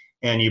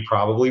 And you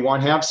probably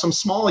want to have some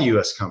small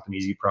US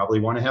companies. You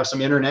probably want to have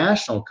some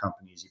international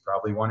companies. You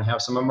probably want to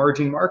have some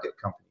emerging market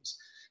companies.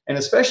 And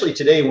especially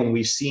today, when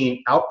we've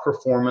seen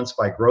outperformance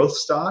by growth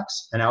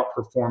stocks and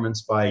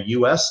outperformance by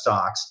US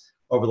stocks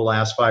over the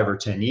last 5 or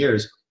 10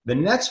 years, the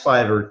next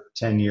 5 or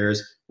 10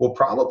 years will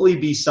probably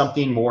be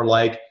something more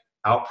like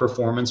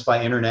outperformance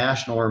by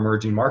international or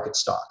emerging market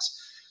stocks.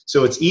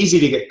 So it's easy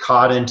to get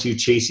caught into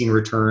chasing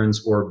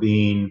returns or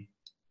being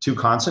too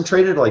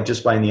concentrated, like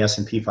just buying the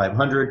S&P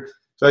 500.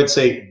 So I'd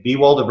say be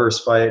well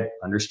diversified,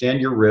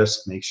 understand your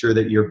risk, make sure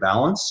that you're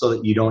balanced so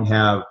that you don't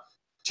have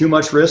too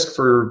much risk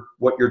for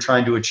what you're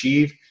trying to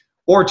achieve,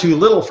 or too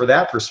little for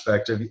that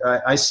perspective.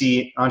 I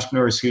see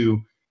entrepreneurs who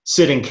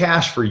sit in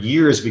cash for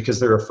years because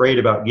they're afraid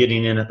about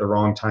getting in at the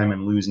wrong time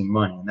and losing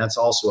money. And that's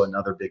also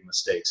another big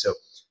mistake. So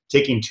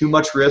taking too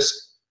much risk,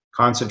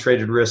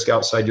 concentrated risk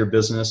outside your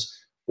business,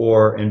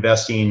 or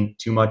investing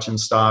too much in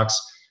stocks,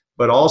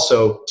 but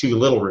also too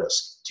little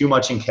risk, too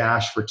much in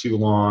cash for too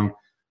long,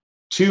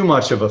 too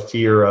much of a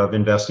fear of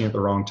investing at the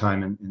wrong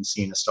time and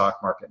seeing a stock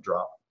market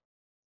drop.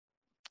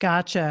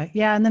 Gotcha.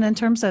 Yeah. And then in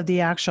terms of the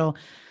actual,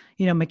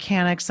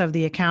 mechanics of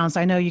the accounts,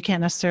 I know you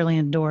can't necessarily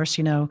endorse,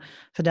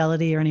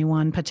 Fidelity or any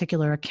one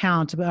particular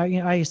account, but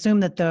I assume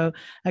that the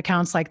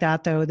accounts like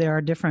that, though, there are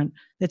different,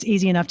 it's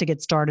easy enough to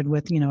get started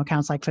with,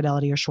 accounts like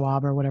Fidelity or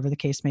Schwab or whatever the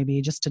case may be,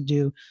 just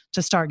to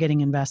start getting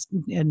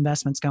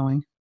investments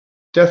going.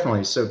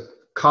 Definitely. So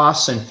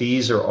costs and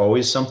fees are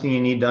always something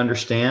you need to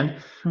understand.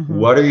 Mm-hmm.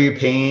 What are you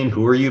paying?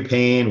 Who are you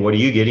paying? What are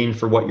you getting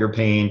for what you're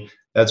paying?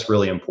 That's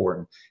really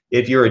important.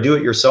 If you're a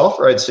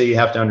do-it-yourselfer, I'd say you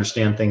have to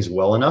understand things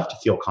well enough to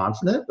feel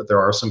confident, but there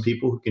are some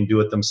people who can do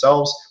it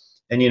themselves.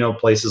 And,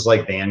 places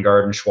like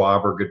Vanguard and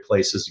Schwab are good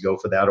places to go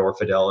for that, or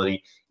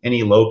Fidelity.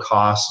 Any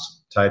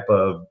low-cost type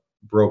of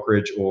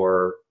brokerage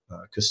or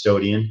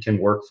custodian can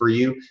work for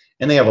you.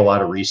 And they have a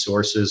lot of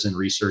resources and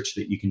research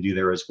that you can do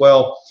there as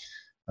well.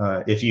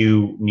 If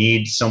you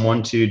need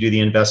someone to do the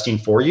investing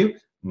for you,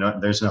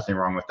 there's nothing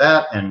wrong with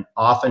that. And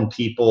often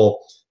people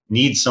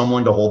need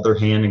someone to hold their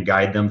hand and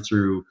guide them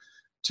through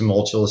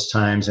tumultuous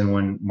times and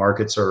when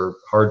markets are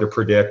hard to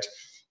predict.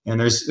 And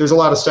there's a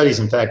lot of studies.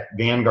 In fact,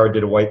 Vanguard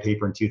did a white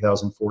paper in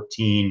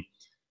 2014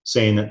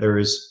 saying that there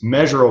is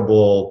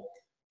measurable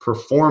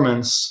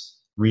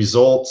performance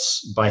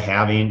results by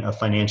having a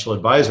financial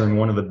advisor. And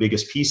one of the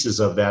biggest pieces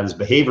of that is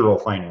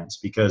behavioral finance,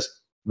 because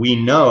we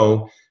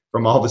know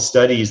from all the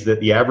studies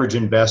that the average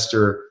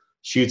investor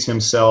shoots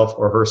himself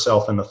or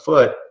herself in the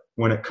foot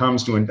when it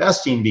comes to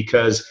investing,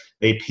 because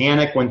they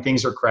panic when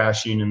things are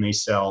crashing and they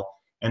sell,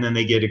 and then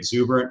they get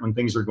exuberant when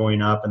things are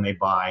going up and they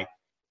buy.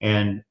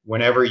 And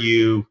whenever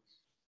you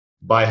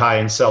buy high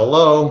and sell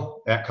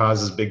low, that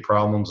causes big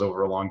problems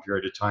over a long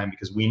period of time,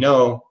 because we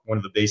know one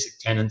of the basic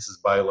tenets is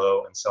buy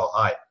low and sell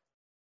high.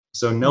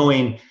 So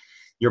knowing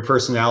your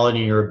personality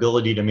and your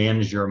ability to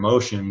manage your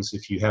emotions,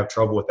 if you have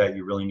trouble with that,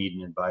 you really need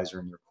an advisor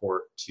in your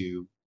court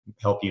to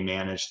help you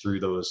manage through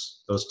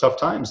those tough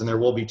times. And there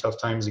will be tough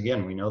times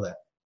again. We know that.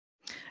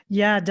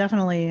 Yeah,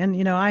 definitely.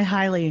 And, I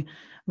highly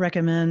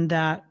recommend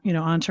that,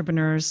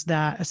 entrepreneurs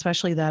that,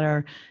 especially that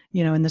are,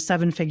 in the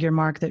 7-figure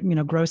mark, that,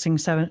 grossing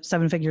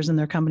seven figures in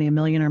their company, $1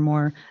 million or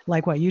more,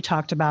 like what you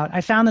talked about.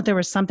 I found that there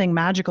was something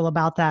magical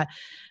about that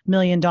 $1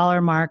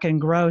 million mark and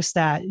gross,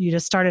 that you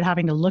just started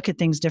having to look at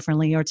things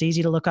differently, or it's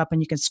easy to look up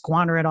and you can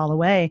squander it all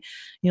away.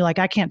 Like,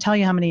 I can't tell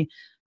you how many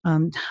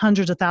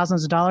hundreds of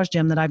thousands of dollars,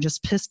 Jim, that I've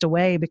just pissed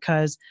away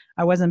because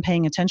I wasn't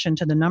paying attention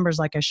to the numbers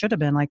like I should have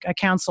been. Like,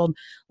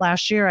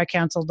 last year, I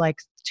canceled like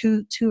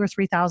 $2,000 or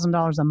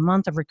 $3,000 a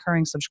month of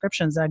recurring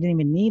subscriptions that I didn't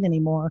even need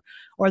anymore,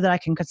 or that I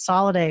can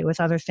consolidate with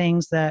other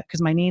things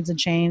because my needs had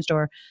changed,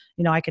 or,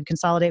 I could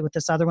consolidate with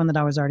this other one that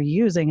I was already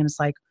using. And it's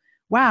like,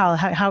 wow,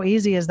 how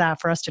easy is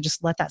that for us to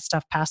just let that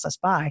stuff pass us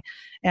by?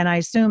 And I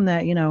assume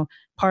that,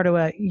 part of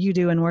what you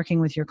do in working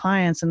with your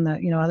clients and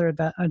the, other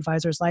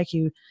advisors like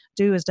you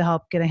do is to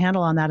help get a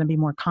handle on that and be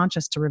more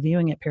conscious to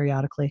reviewing it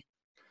periodically.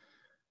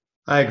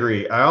 I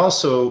agree. I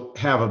also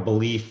have a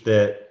belief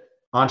that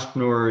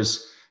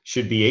entrepreneurs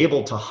should be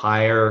able to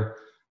hire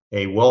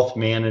a wealth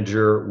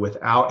manager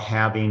without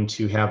having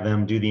to have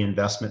them do the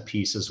investment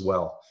piece as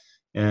well.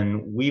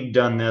 And we've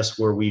done this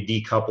where we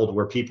decoupled,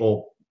 where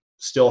people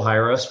still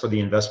hire us for the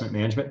investment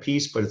management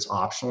piece, but it's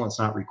optional, it's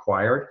not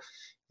required.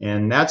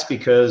 And that's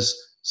because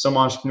some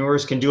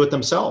entrepreneurs can do it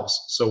themselves.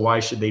 So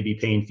why should they be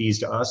paying fees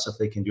to us if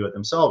they can do it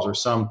themselves? Or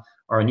some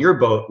are in your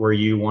boat where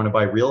you want to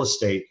buy real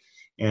estate.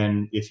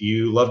 And if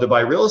you love to buy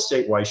real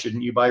estate, why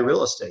shouldn't you buy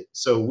real estate?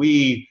 So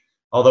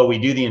although we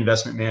do the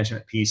investment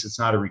management piece, it's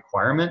not a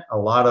requirement. A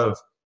lot of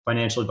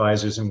financial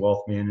advisors and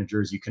wealth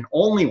managers, you can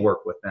only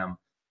work with them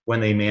when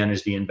they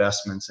manage the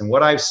investments. And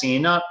what I've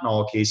seen, not in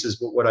all cases,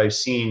 but what I've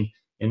seen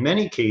in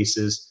many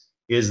cases,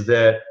 is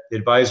that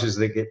advisors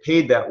that get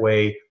paid that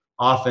way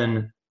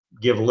often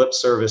give lip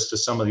service to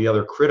some of the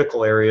other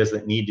critical areas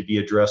that need to be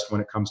addressed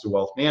when it comes to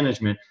wealth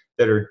management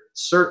that are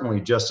certainly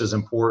just as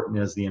important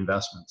as the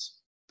investments.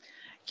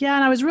 Yeah,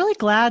 and I was really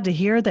glad to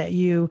hear that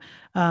you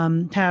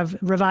have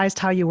revised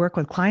how you work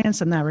with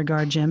clients in that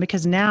regard, Jim,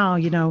 because now,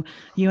 you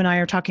and I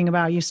are talking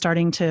about you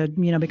starting to,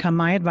 become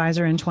my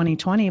advisor in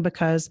 2020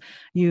 because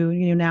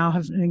you now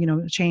have,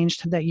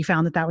 changed that. You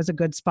found that was a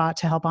good spot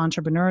to help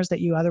entrepreneurs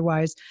that you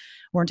otherwise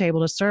weren't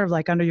able to serve.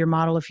 Like, under your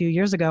model a few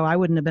years ago, I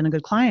wouldn't have been a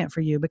good client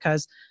for you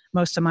because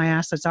most of my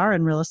assets are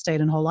in real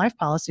estate and whole life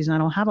policies, and I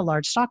don't have a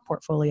large stock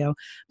portfolio.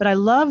 But I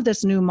love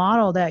this new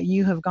model that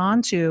you have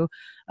gone to.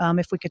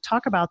 If we could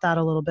talk about that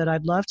a little bit,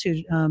 I'd love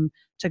to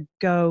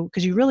go,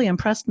 because you really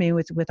impressed me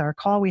with our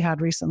call we had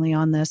recently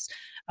on this,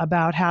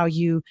 about how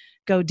you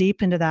go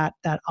deep into that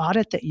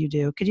audit that you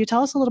do. Could you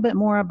tell us a little bit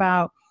more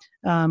about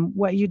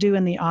what you do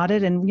in the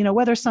audit, and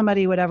whether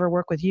somebody would ever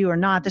work with you or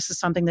not? This is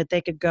something that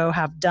they could go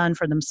have done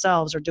for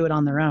themselves or do it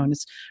on their own.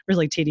 It's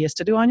really tedious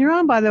to do on your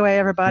own, by the way,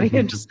 everybody.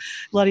 And just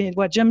letting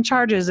what Jim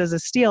charges is a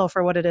steal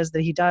for what it is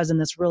that he does in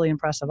this really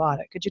impressive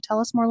audit. Could you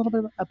tell us more a little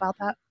bit about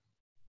that?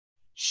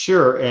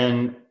 Sure.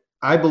 And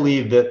I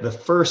believe that the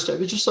first,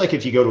 just like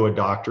if you go to a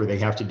doctor, they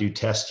have to do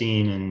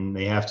testing and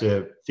they have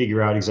to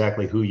figure out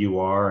exactly who you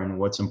are and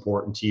what's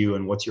important to you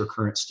and what's your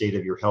current state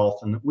of your health.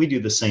 And we do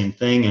the same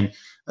thing. And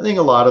I think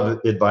a lot of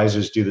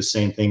advisors do the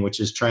same thing, which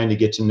is trying to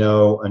get to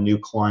know a new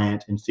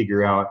client and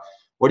figure out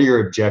what are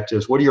your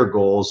objectives, what are your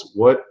goals,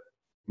 what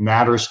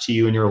matters to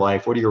you in your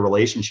life, what are your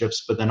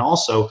relationships, but then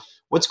also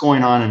what's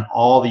going on in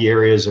all the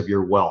areas of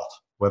your wealth,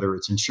 whether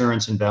it's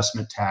insurance,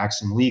 investment,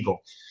 tax, and legal.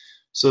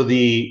 So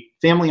the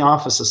family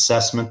office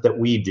assessment that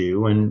we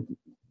do, and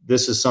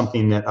this is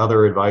something that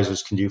other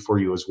advisors can do for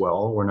you as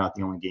well. We're not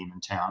the only game in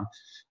town.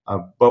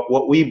 But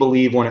what we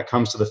believe when it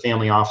comes to the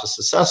family office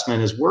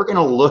assessment is we're going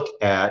to look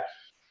at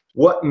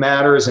what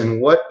matters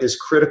and what is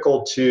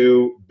critical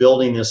to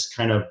building this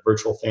kind of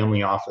virtual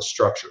family office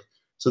structure.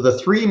 So the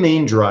three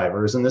main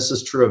drivers, and this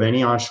is true of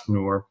any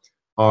entrepreneur,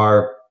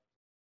 are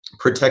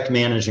protect,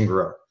 manage, and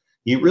grow.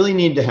 You really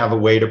need to have a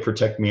way to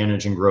protect,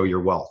 manage, and grow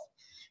your wealth.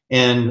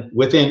 And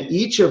within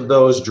each of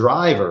those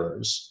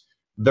drivers,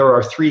 there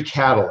are three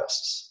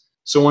catalysts.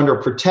 So under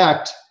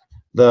protect,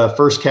 the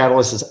first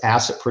catalyst is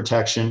asset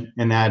protection,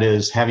 and that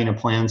is having a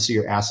plan so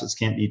your assets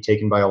can't be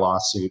taken by a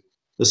lawsuit.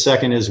 The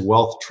second is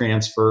wealth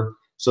transfer.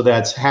 So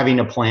that's having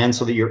a plan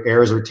so that your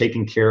heirs are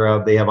taken care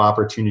of. They have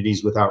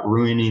opportunities without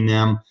ruining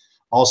them.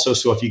 Also,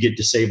 so if you get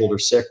disabled or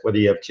sick, whether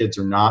you have kids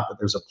or not, that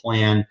there's a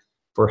plan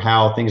for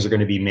how things are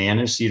going to be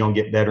managed so you don't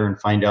get better and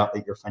find out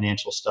that your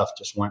financial stuff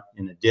just went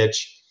in a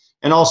ditch.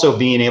 And also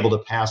being able to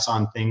pass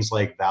on things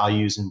like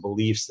values and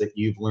beliefs that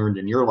you've learned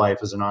in your life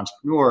as an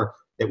entrepreneur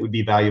that would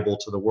be valuable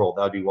to the world.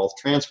 That would be wealth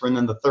transfer. And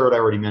then the third, I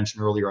already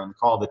mentioned earlier on the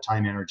call, the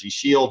time, energy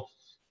shield,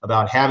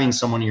 about having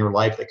someone in your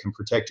life that can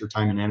protect your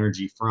time and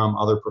energy from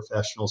other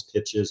professionals,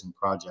 pitches, and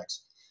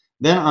projects.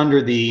 Then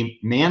under the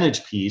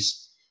manage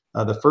piece,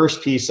 the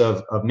first piece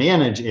of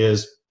manage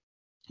is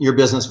your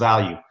business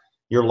value.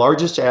 Your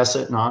largest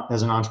asset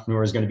as an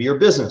entrepreneur is going to be your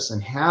business,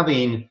 and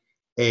having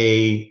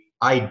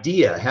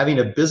having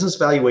a business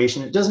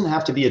valuation. It doesn't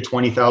have to be a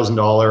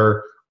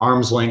 $20,000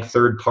 arm's length,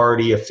 third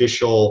party,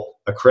 official,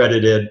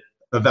 accredited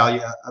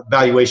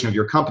evaluation of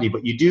your company,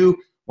 but you do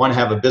want to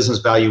have a business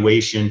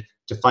valuation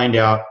to find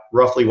out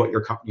roughly what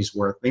your company's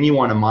worth. Then you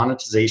want a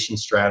monetization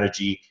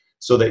strategy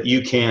so that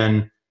you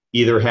can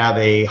either have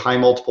a high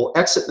multiple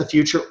exit in the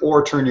future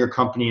or turn your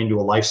company into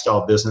a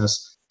lifestyle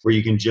business where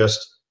you can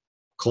just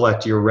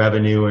collect your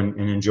revenue and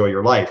enjoy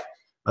your life.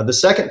 The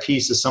second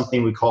piece is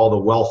something we call the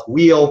wealth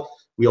wheel.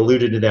 We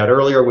alluded to that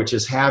earlier, which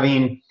is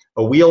having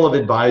a wheel of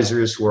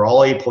advisors who are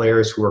all A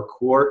players, who are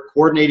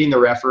coordinating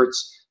their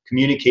efforts,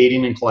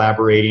 communicating and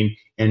collaborating,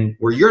 and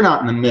where you're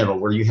not in the middle,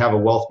 where you have a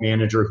wealth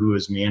manager who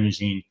is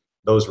managing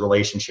those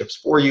relationships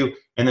for you.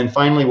 And then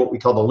finally, what we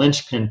call the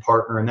linchpin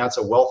partner, and that's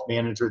a wealth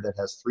manager that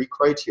has 3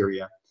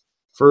 criteria.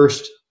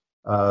 First,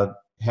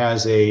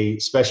 has a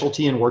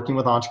specialty in working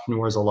with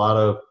entrepreneurs. A lot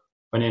of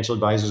financial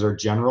advisors are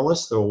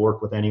generalists. They'll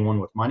work with anyone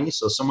with money.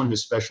 So someone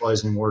who's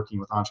specialized in working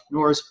with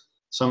entrepreneurs,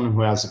 someone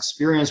who has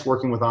experience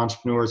working with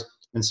entrepreneurs,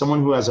 and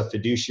someone who has a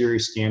fiduciary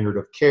standard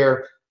of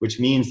care, which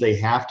means they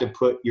have to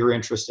put your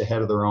interest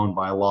ahead of their own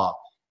by law.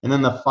 And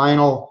then the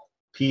final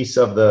piece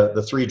of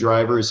the 3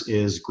 drivers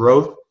is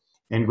growth.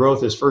 And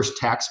growth is first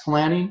tax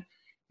planning,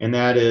 and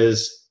that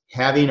is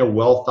having a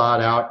well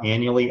thought out,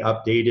 annually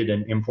updated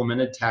and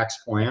implemented tax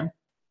plan.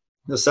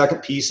 The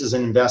second piece is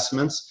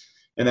investments,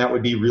 and that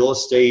would be real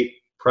estate,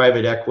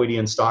 private equity,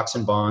 and stocks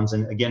and bonds.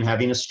 And again,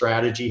 having a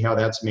strategy, how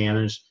that's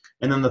managed.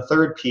 And then the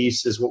third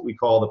piece is what we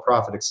call the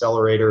profit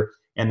accelerator,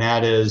 and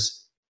that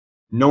is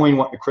knowing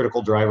what the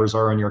critical drivers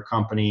are in your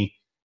company,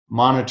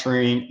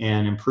 monitoring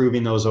and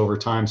improving those over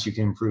time so you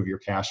can improve your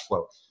cash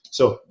flow.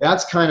 So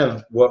that's kind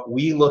of what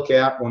we look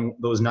at when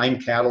those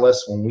 9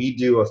 catalysts. When we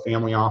do a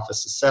family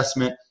office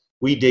assessment,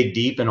 we dig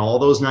deep in all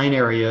those 9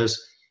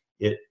 areas.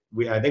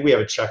 I think we have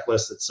a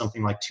checklist that's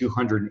something like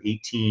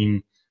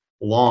 218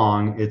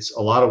 long. It's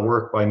a lot of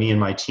work by me and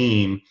my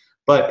team.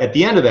 But at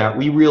the end of that,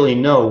 we really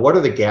know what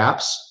are the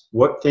gaps,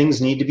 what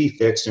things need to be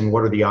fixed, and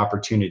what are the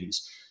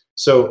opportunities.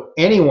 So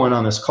anyone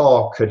on this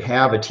call could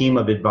have a team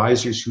of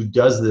advisors who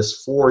does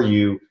this for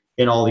you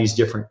in all these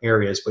different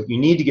areas, but you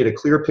need to get a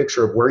clear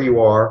picture of where you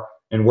are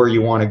and where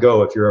you want to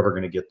go if you're ever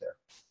going to get there.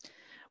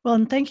 Well,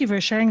 and thank you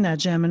for sharing that,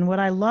 Jim. And what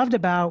I loved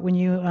about when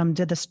you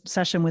did this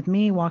session with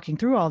me, walking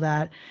through all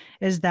that,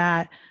 is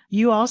that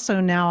you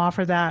also now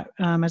offer that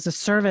as a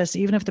service,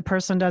 even if the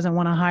person doesn't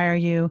want to hire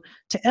you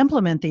to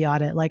implement the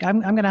audit. Like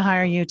I'm going to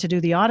hire you to do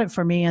the audit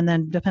for me, and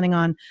then depending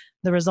on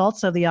the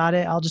results of the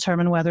audit, I'll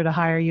determine whether to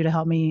hire you to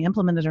help me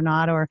implement it or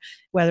not, or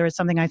whether it's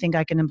something I think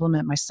I can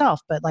implement myself.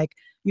 But like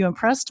you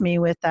impressed me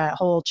with that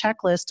whole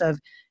checklist of,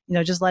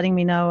 just letting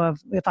me know of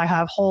if I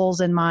have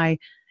holes in my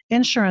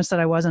insurance that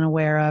I wasn't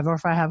aware of, or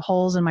if I have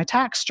holes in my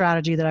tax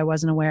strategy that I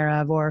wasn't aware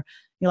of, or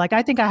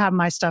I think I have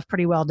my stuff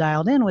pretty well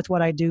dialed in with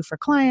what I do for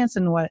clients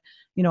and what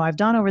I've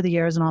done over the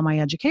years and all my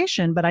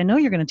education, but I know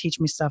you're going to teach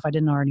me stuff I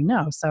didn't already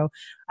know. So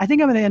I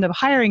think I'm going to end up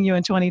hiring you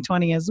in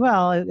 2020 as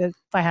well, if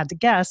I had to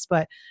guess.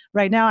 But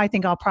right now, I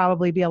think I'll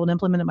probably be able to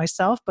implement it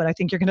myself, but I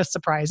think you're going to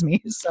surprise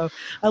me. So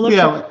I look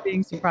forward to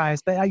being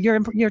surprised. But your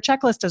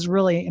checklist is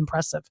really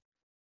impressive.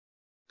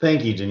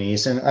 Thank you,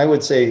 Denise. And I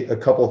would say a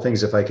couple of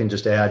things if I can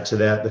just add to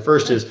that. The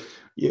first is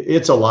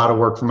it's a lot of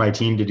work for my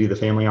team to do the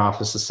family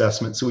office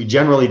assessment. So we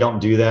generally don't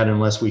do that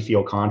unless we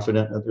feel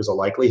confident that there's a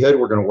likelihood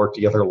we're going to work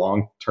together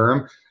long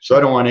term. So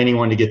I don't want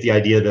anyone to get the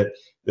idea that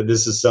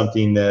this is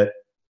something that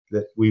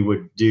we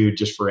would do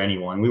just for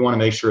anyone. We want to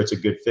make sure it's a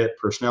good fit,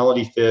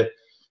 personality fit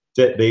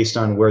based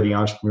on where the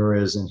entrepreneur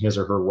is in his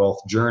or her wealth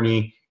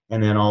journey.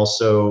 And then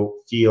also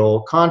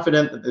feel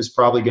confident that there's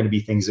probably going to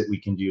be things that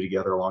we can do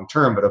together long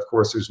term. But of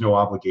course, there's no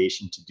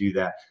obligation to do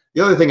that.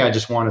 The other thing I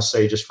just want to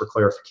say, just for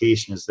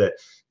clarification, is that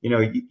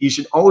you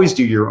should always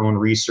do your own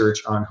research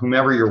on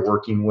whomever you're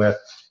working with.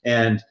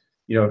 And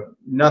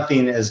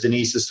nothing, as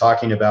Denise is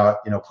talking about,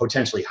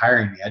 potentially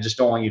hiring me. I just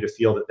don't want you to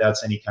feel that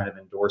that's any kind of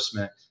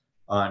endorsement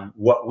on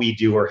what we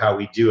do or how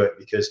we do it,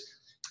 because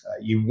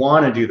you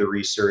want to do the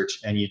research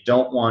and you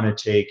don't want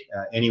to take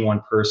any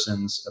one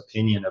person's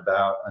opinion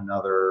about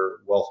another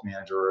wealth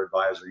manager or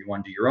advisor. You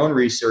want to do your own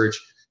research.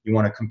 You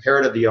want to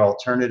compare to the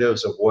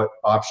alternatives of what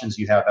options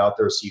you have out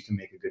there so you can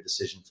make a good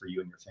decision for you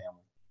and your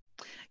family.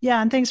 Yeah.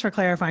 And thanks for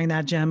clarifying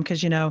that, Jim,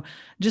 because,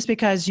 just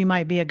because you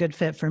might be a good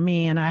fit for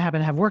me, and I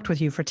happen to have worked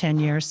with you for 10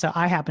 years, so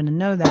I happen to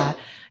know that,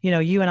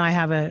 you and I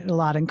have a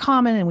lot in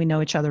common and we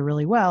know each other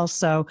really well.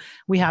 So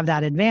we have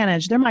that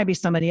advantage. There might be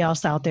somebody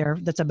else out there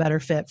that's a better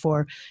fit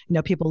for,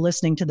 people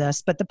listening to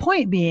this. But the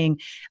point being,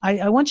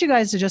 I want you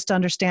guys to just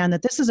understand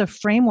that this is a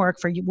framework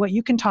for what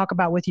you can talk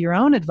about with your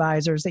own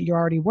advisors that you're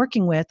already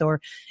working with, or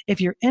if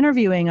you're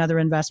interviewing other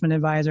investment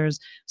advisors,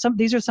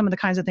 these are some of the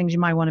kinds of things you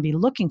might want to be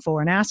looking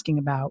for and asking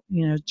about.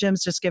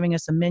 Jim's just giving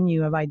us a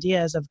menu of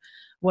ideas of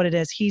what it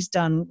is he's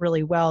done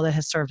really well that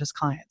has served his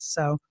clients.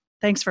 So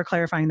thanks for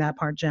clarifying that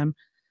part, Jim.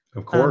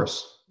 Of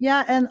course.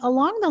 Yeah. And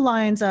along the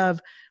lines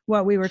of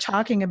what we were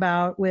talking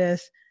about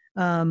with,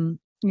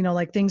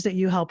 like things that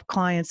you help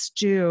clients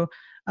do,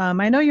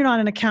 I know you're not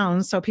an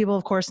accountant, so people,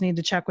 of course, need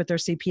to check with their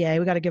CPA.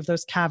 We got to give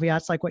those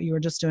caveats like what you were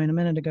just doing a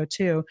minute ago,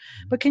 too.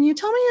 But can you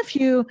tell me a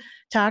few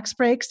tax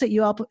breaks that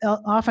you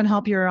often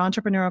help your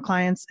entrepreneurial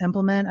clients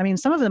implement? I mean,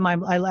 some of them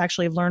I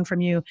actually have learned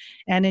from you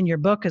and in your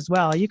book as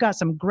well. You got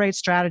some great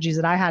strategies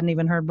that I hadn't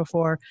even heard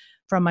before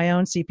from my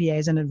own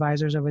CPAs and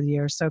advisors over the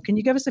years. So can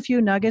you give us a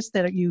few nuggets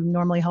that you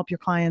normally help your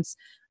clients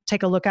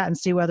take a look at and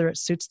see whether it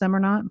suits them or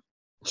not?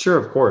 Sure,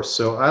 of course.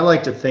 So I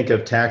like to think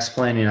of tax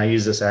planning. I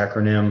use this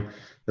acronym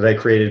that I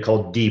created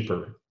called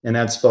DEAPR, and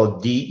that's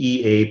spelled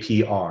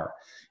DEAPR.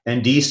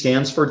 And D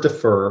stands for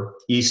defer,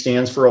 E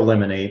stands for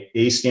eliminate,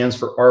 A stands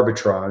for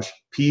arbitrage,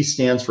 P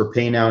stands for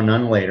pay now,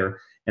 none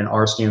later, and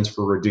R stands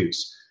for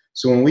reduce.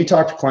 So when we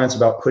talk to clients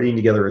about putting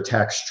together a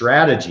tax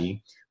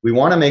strategy, we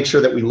want to make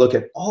sure that we look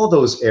at all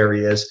those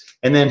areas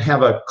and then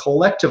have a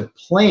collective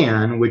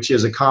plan, which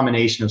is a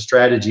combination of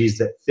strategies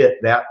that fit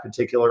that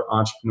particular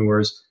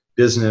entrepreneur's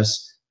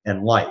business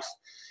and life.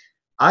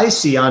 I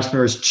see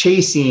entrepreneurs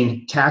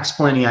chasing tax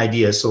planning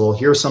ideas. So they'll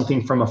hear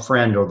something from a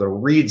friend or they'll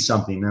read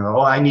something and,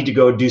 oh, I need to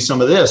go do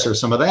some of this or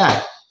some of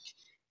that.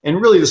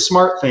 And really the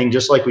smart thing,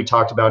 just like we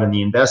talked about in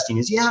the investing,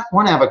 is I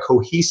want to have a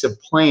cohesive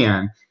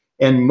plan.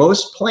 And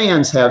most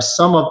plans have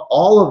some of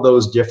all of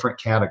those different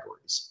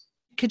categories.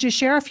 Could you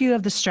share a few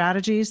of the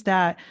strategies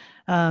that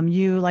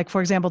you like, for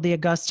example, the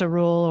Augusta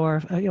rule,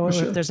 or Sure.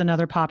 if there's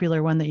another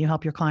popular one that you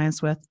help your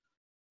clients with?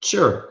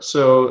 Sure.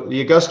 So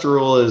the Augusta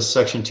rule is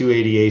section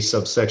 280A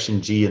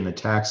subsection G in the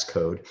tax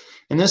code.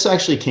 And this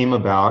actually came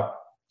about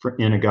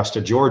in Augusta,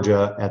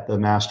 Georgia at the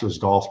Masters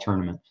Golf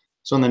Tournament.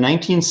 So in the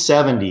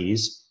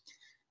 1970s,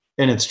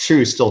 and it's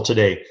true still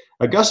today,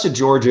 Augusta,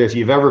 Georgia, if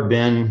you've ever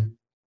been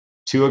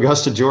to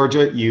Augusta,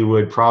 Georgia, you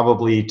would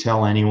probably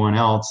tell anyone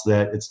else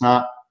that it's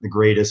not the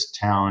greatest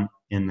town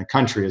in the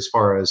country as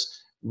far as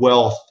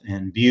wealth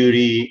and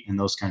beauty and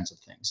those kinds of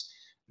things.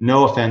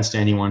 No offense to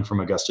anyone from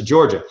Augusta,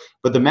 Georgia,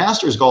 but the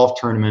Masters Golf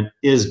Tournament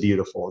is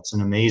beautiful. It's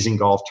an amazing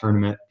golf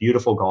tournament,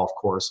 beautiful golf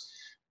course.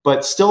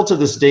 But still to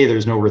this day,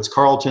 there's no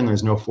Ritz-Carlton,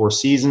 there's no Four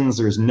Seasons,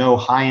 there's no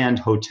high-end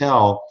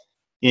hotel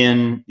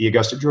in the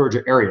Augusta,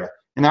 Georgia area.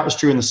 And that was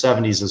true in the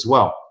 70s as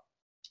well.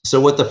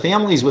 So what the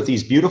families with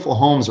these beautiful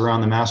homes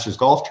around the Masters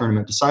Golf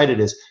Tournament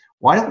decided is,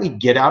 why don't we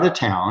get out of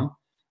town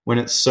when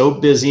it's so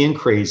busy and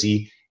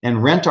crazy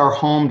and rent our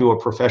home to a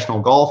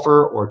professional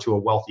golfer or to a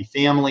wealthy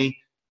family?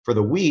 For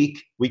the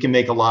week, we can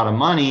make a lot of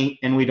money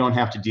and we don't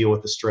have to deal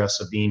with the stress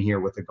of being here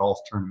with the golf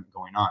tournament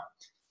going on.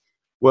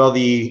 Well,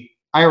 the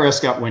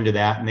IRS got wind of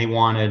that and they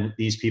wanted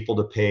these people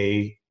to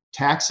pay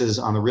taxes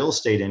on the real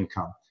estate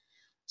income.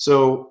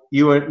 So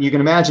you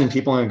can imagine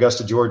people in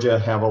Augusta, Georgia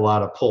have a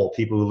lot of pull,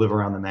 people who live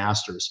around the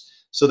Masters.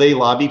 So they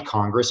lobbied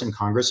Congress and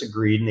Congress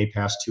agreed and they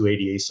passed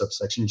 280A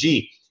subsection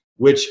G,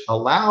 which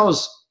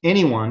allows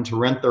anyone to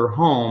rent their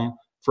home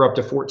for up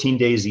to 14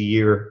 days a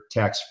year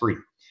tax-free.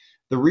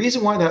 The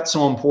reason why that's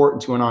so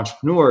important to an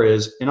entrepreneur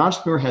is an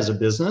entrepreneur has a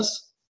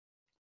business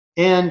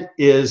and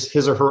is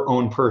his or her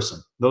own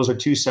person. Those are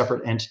two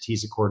separate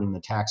entities according to the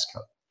tax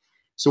code.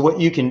 So what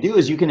you can do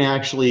is you can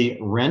actually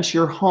rent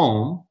your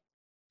home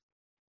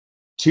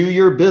to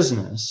your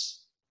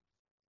business.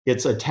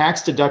 It's a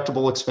tax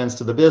deductible expense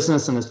to the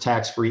business and it's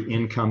tax-free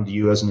income to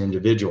you as an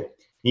individual.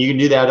 And you can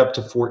do that up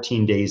to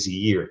 14 days a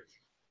year.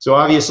 So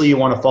obviously you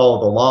want to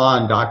follow the law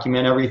and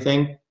document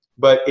everything.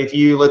 But if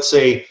you, let's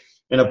say,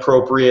 an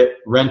appropriate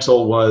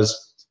rental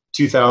was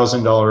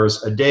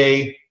 $2,000 a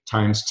day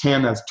times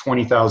 10, that's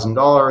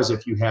 $20,000.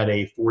 If you had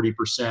a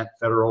 40%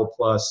 federal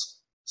plus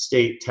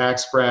state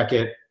tax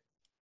bracket,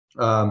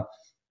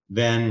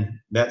 then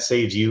that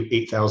saves you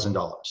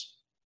 $8,000.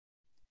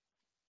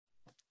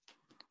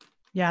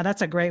 Yeah,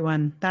 that's a great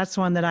one. That's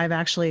one that I've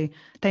actually,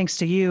 thanks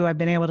to you, I've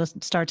been able to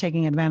start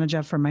taking advantage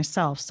of for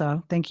myself.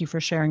 So thank you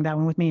for sharing that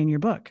one with me in your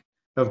book.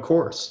 Of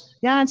course.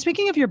 Yeah, and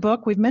speaking of your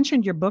book, we've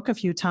mentioned your book a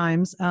few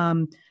times.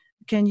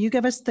 Can you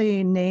give us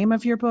the name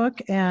of your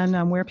book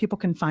and where people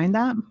can find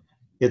that?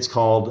 It's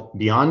called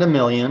Beyond a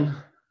Million,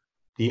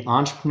 The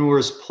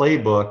Entrepreneur's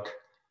Playbook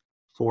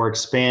for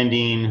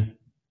Expanding,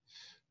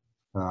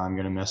 I'm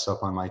going to mess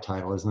up on my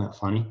title, isn't that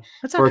funny?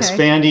 That's For okay.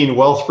 Expanding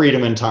Wealth,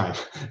 Freedom, and Time.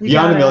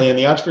 Beyond a Million,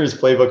 The Entrepreneur's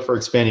Playbook for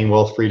Expanding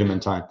Wealth, Freedom, and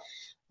Time.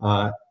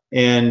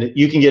 And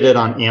you can get it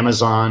on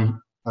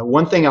Amazon.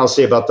 One thing I'll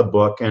say about the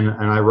book, and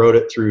I wrote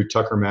it through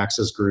Tucker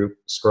Max's group,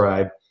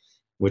 Scribe,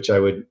 which I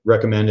would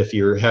recommend if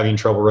you're having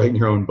trouble writing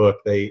your own book.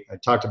 I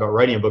talked about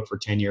writing a book for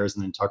 10 years,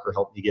 and then Tucker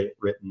helped me get it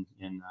written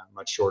in a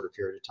much shorter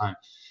period of time.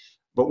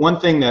 But one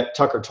thing that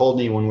Tucker told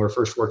me when we were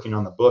first working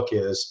on the book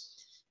is,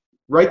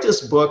 write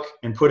this book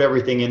and put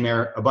everything in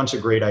there, a bunch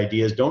of great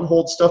ideas. Don't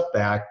hold stuff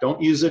back.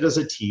 Don't use it as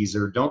a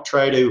teaser. Don't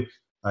try to,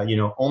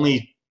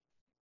 only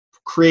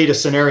create a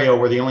scenario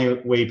where the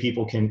only way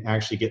people can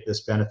actually get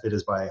this benefit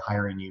is by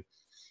hiring you.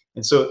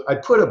 And so I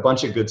put a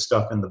bunch of good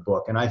stuff in the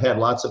book, and I've had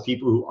lots of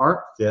people who aren't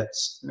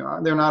fits.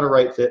 They're not a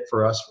right fit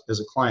for us as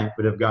a client,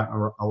 but have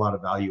gotten a lot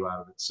of value out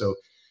of it. So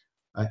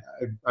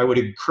I would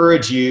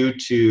encourage you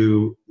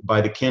to buy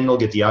the Kindle,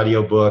 get the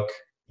audio book.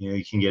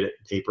 You can get it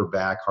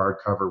paperback,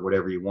 hardcover,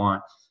 whatever you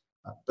want.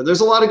 But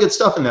there's a lot of good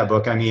stuff in that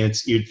book. I mean,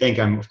 you'd think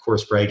I'm, of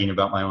course, bragging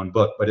about my own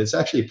book, but it's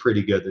actually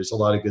pretty good. There's a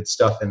lot of good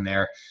stuff in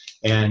there.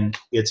 And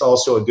it's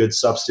also a good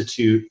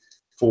substitute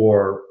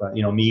for,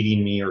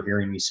 meeting me or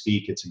hearing me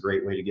speak. It's a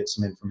great way to get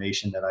some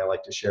information that I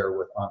like to share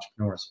with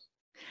entrepreneurs.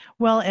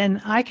 Well,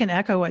 and I can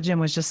echo what Jim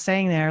was just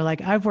saying there.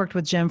 Like, I've worked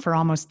with Jim for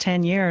almost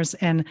 10 years,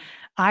 and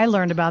I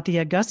learned about the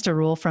Augusta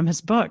rule from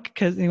his book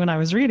when I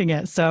was reading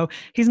it. So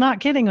he's not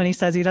kidding when he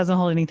says he doesn't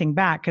hold anything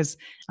back, because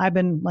I've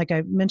been, like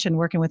I mentioned,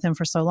 working with him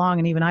for so long,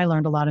 and even I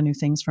learned a lot of new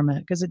things from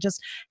it because it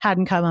just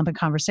hadn't come up in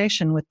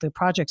conversation with the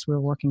projects we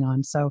were working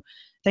on. So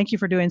thank you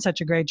for doing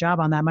such a great job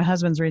on that. My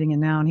husband's reading it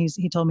now, and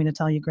he told me to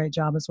tell you great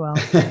job as well.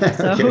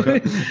 So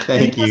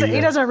Thank you.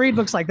 He doesn't read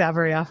books like that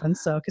very often,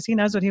 so because he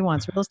knows what he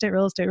wants: real estate,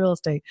 real estate, real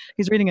estate.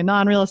 He's reading a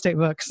non-real estate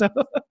book, so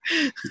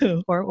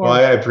well,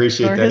 I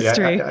appreciate that.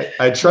 History.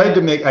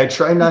 I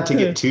try not to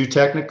get too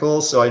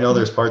technical, so I know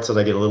there's parts that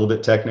I get a little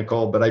bit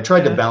technical, but I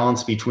tried to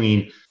balance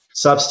between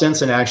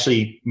substance and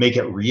actually make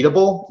it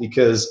readable,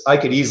 because I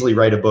could easily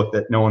write a book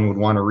that no one would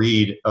want to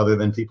read other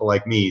than people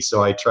like me.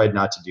 So I tried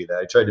not to do that.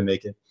 I tried to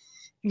make it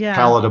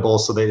palatable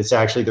so that it's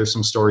actually, there's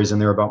some stories in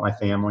there about my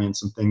family and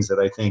some things that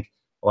I think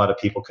a lot of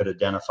people could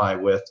identify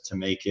with to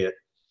make it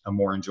a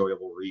more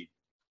enjoyable read.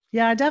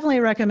 Yeah, I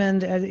definitely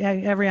recommend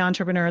every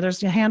entrepreneur.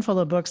 There's a handful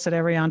of books that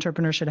every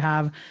entrepreneur should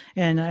have.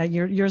 And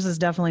yours is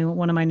definitely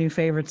one of my new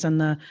favorites in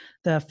the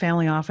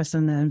family office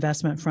and the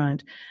investment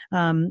front.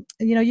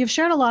 You've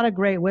shared a lot of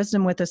great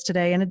wisdom with us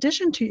today. In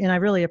addition to, and I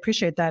really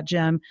appreciate that,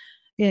 Jim,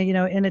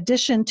 in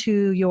addition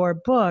to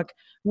your book,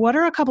 what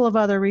are a couple of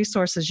other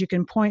resources you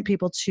can point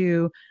people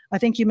to? I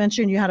think you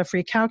mentioned you had a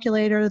free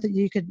calculator that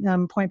you could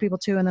point people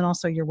to, and then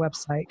also your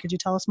website. Could you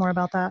tell us more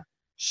about that?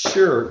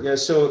 Sure. Yeah.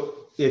 So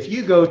if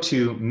you go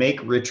to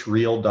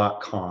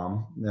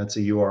makerichreal.com, that's a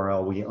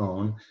URL we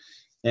own.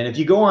 And if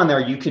you go on there,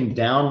 you can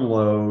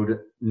download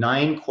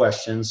 9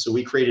 questions. So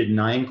we created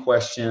 9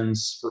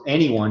 questions for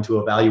anyone to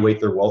evaluate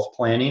their wealth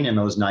planning in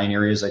those 9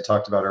 areas I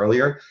talked about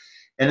earlier.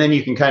 And then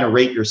you can kind of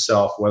rate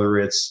yourself, whether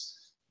it's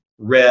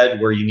red,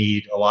 where you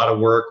need a lot of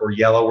work, or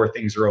yellow, where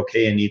things are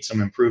okay and need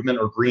some improvement,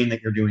 or green,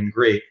 that you're doing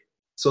great.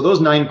 So those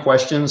 9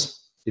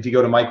 questions, if you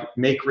go to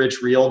Make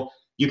Rich Real,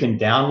 you can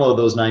download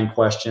those 9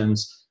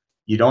 questions.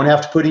 You don't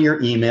have to put in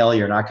your email.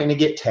 You're not going to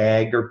get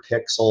tagged or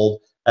pixeled.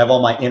 I have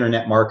all my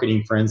internet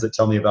marketing friends that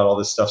tell me about all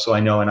this stuff, so I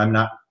know, and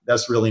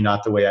that's really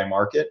not the way I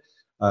market.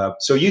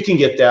 So you can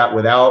get that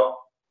without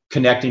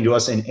connecting to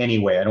us in any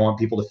way. I don't want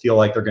people to feel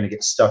like they're going to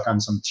get stuck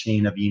on some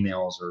chain of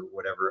emails or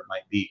whatever it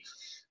might be.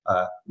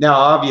 Now,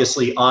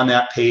 obviously, on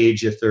that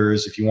page, if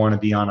you want to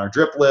be on our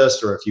drip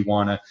list, or if you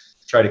want to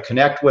try to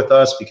connect with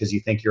us because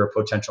you think you're a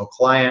potential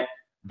client,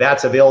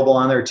 that's available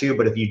on there too.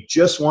 But if you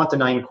just want the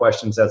 9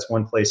 questions, that's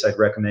one place I'd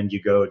recommend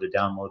you go to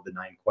download the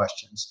 9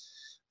 questions.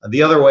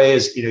 The other way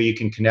is, you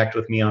can connect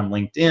with me on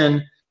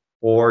LinkedIn,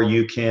 or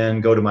you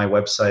can go to my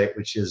website,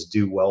 which is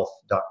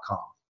dewwealth.com.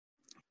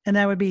 And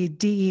that would be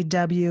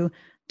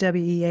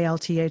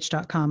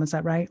DEWWEALTH.com. Is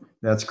that right?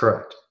 That's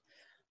correct.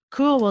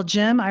 Cool. Well,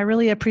 Jim, I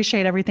really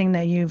appreciate everything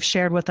that you've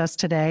shared with us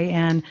today.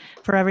 And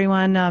for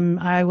everyone,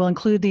 I will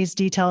include these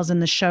details in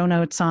the show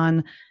notes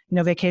on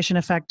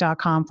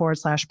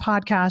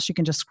vacationeffect.com/podcast. You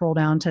can just scroll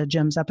down to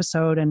Jim's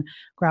episode and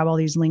grab all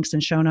these links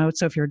and show notes.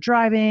 So if you're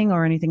driving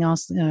or anything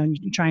else,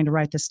 you're trying to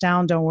write this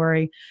down, don't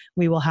worry.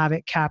 We will have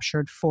it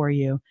captured for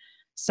you.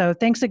 So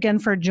thanks again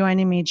for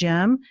joining me,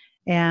 Jim.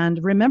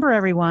 And remember,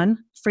 everyone,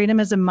 freedom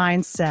is a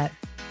mindset,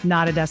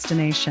 not a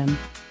destination.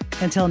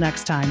 Until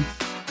next time.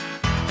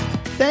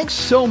 Thanks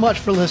so much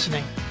for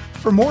listening.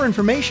 For more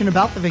information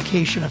about the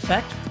Vacation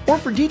Effect, or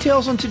for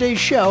details on today's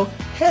show,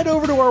 head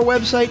over to our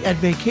website at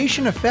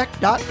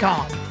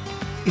vacationeffect.com.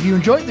 If you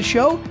enjoyed the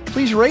show,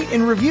 please rate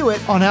and review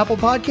it on Apple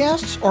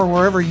Podcasts or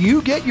wherever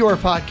you get your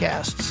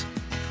podcasts.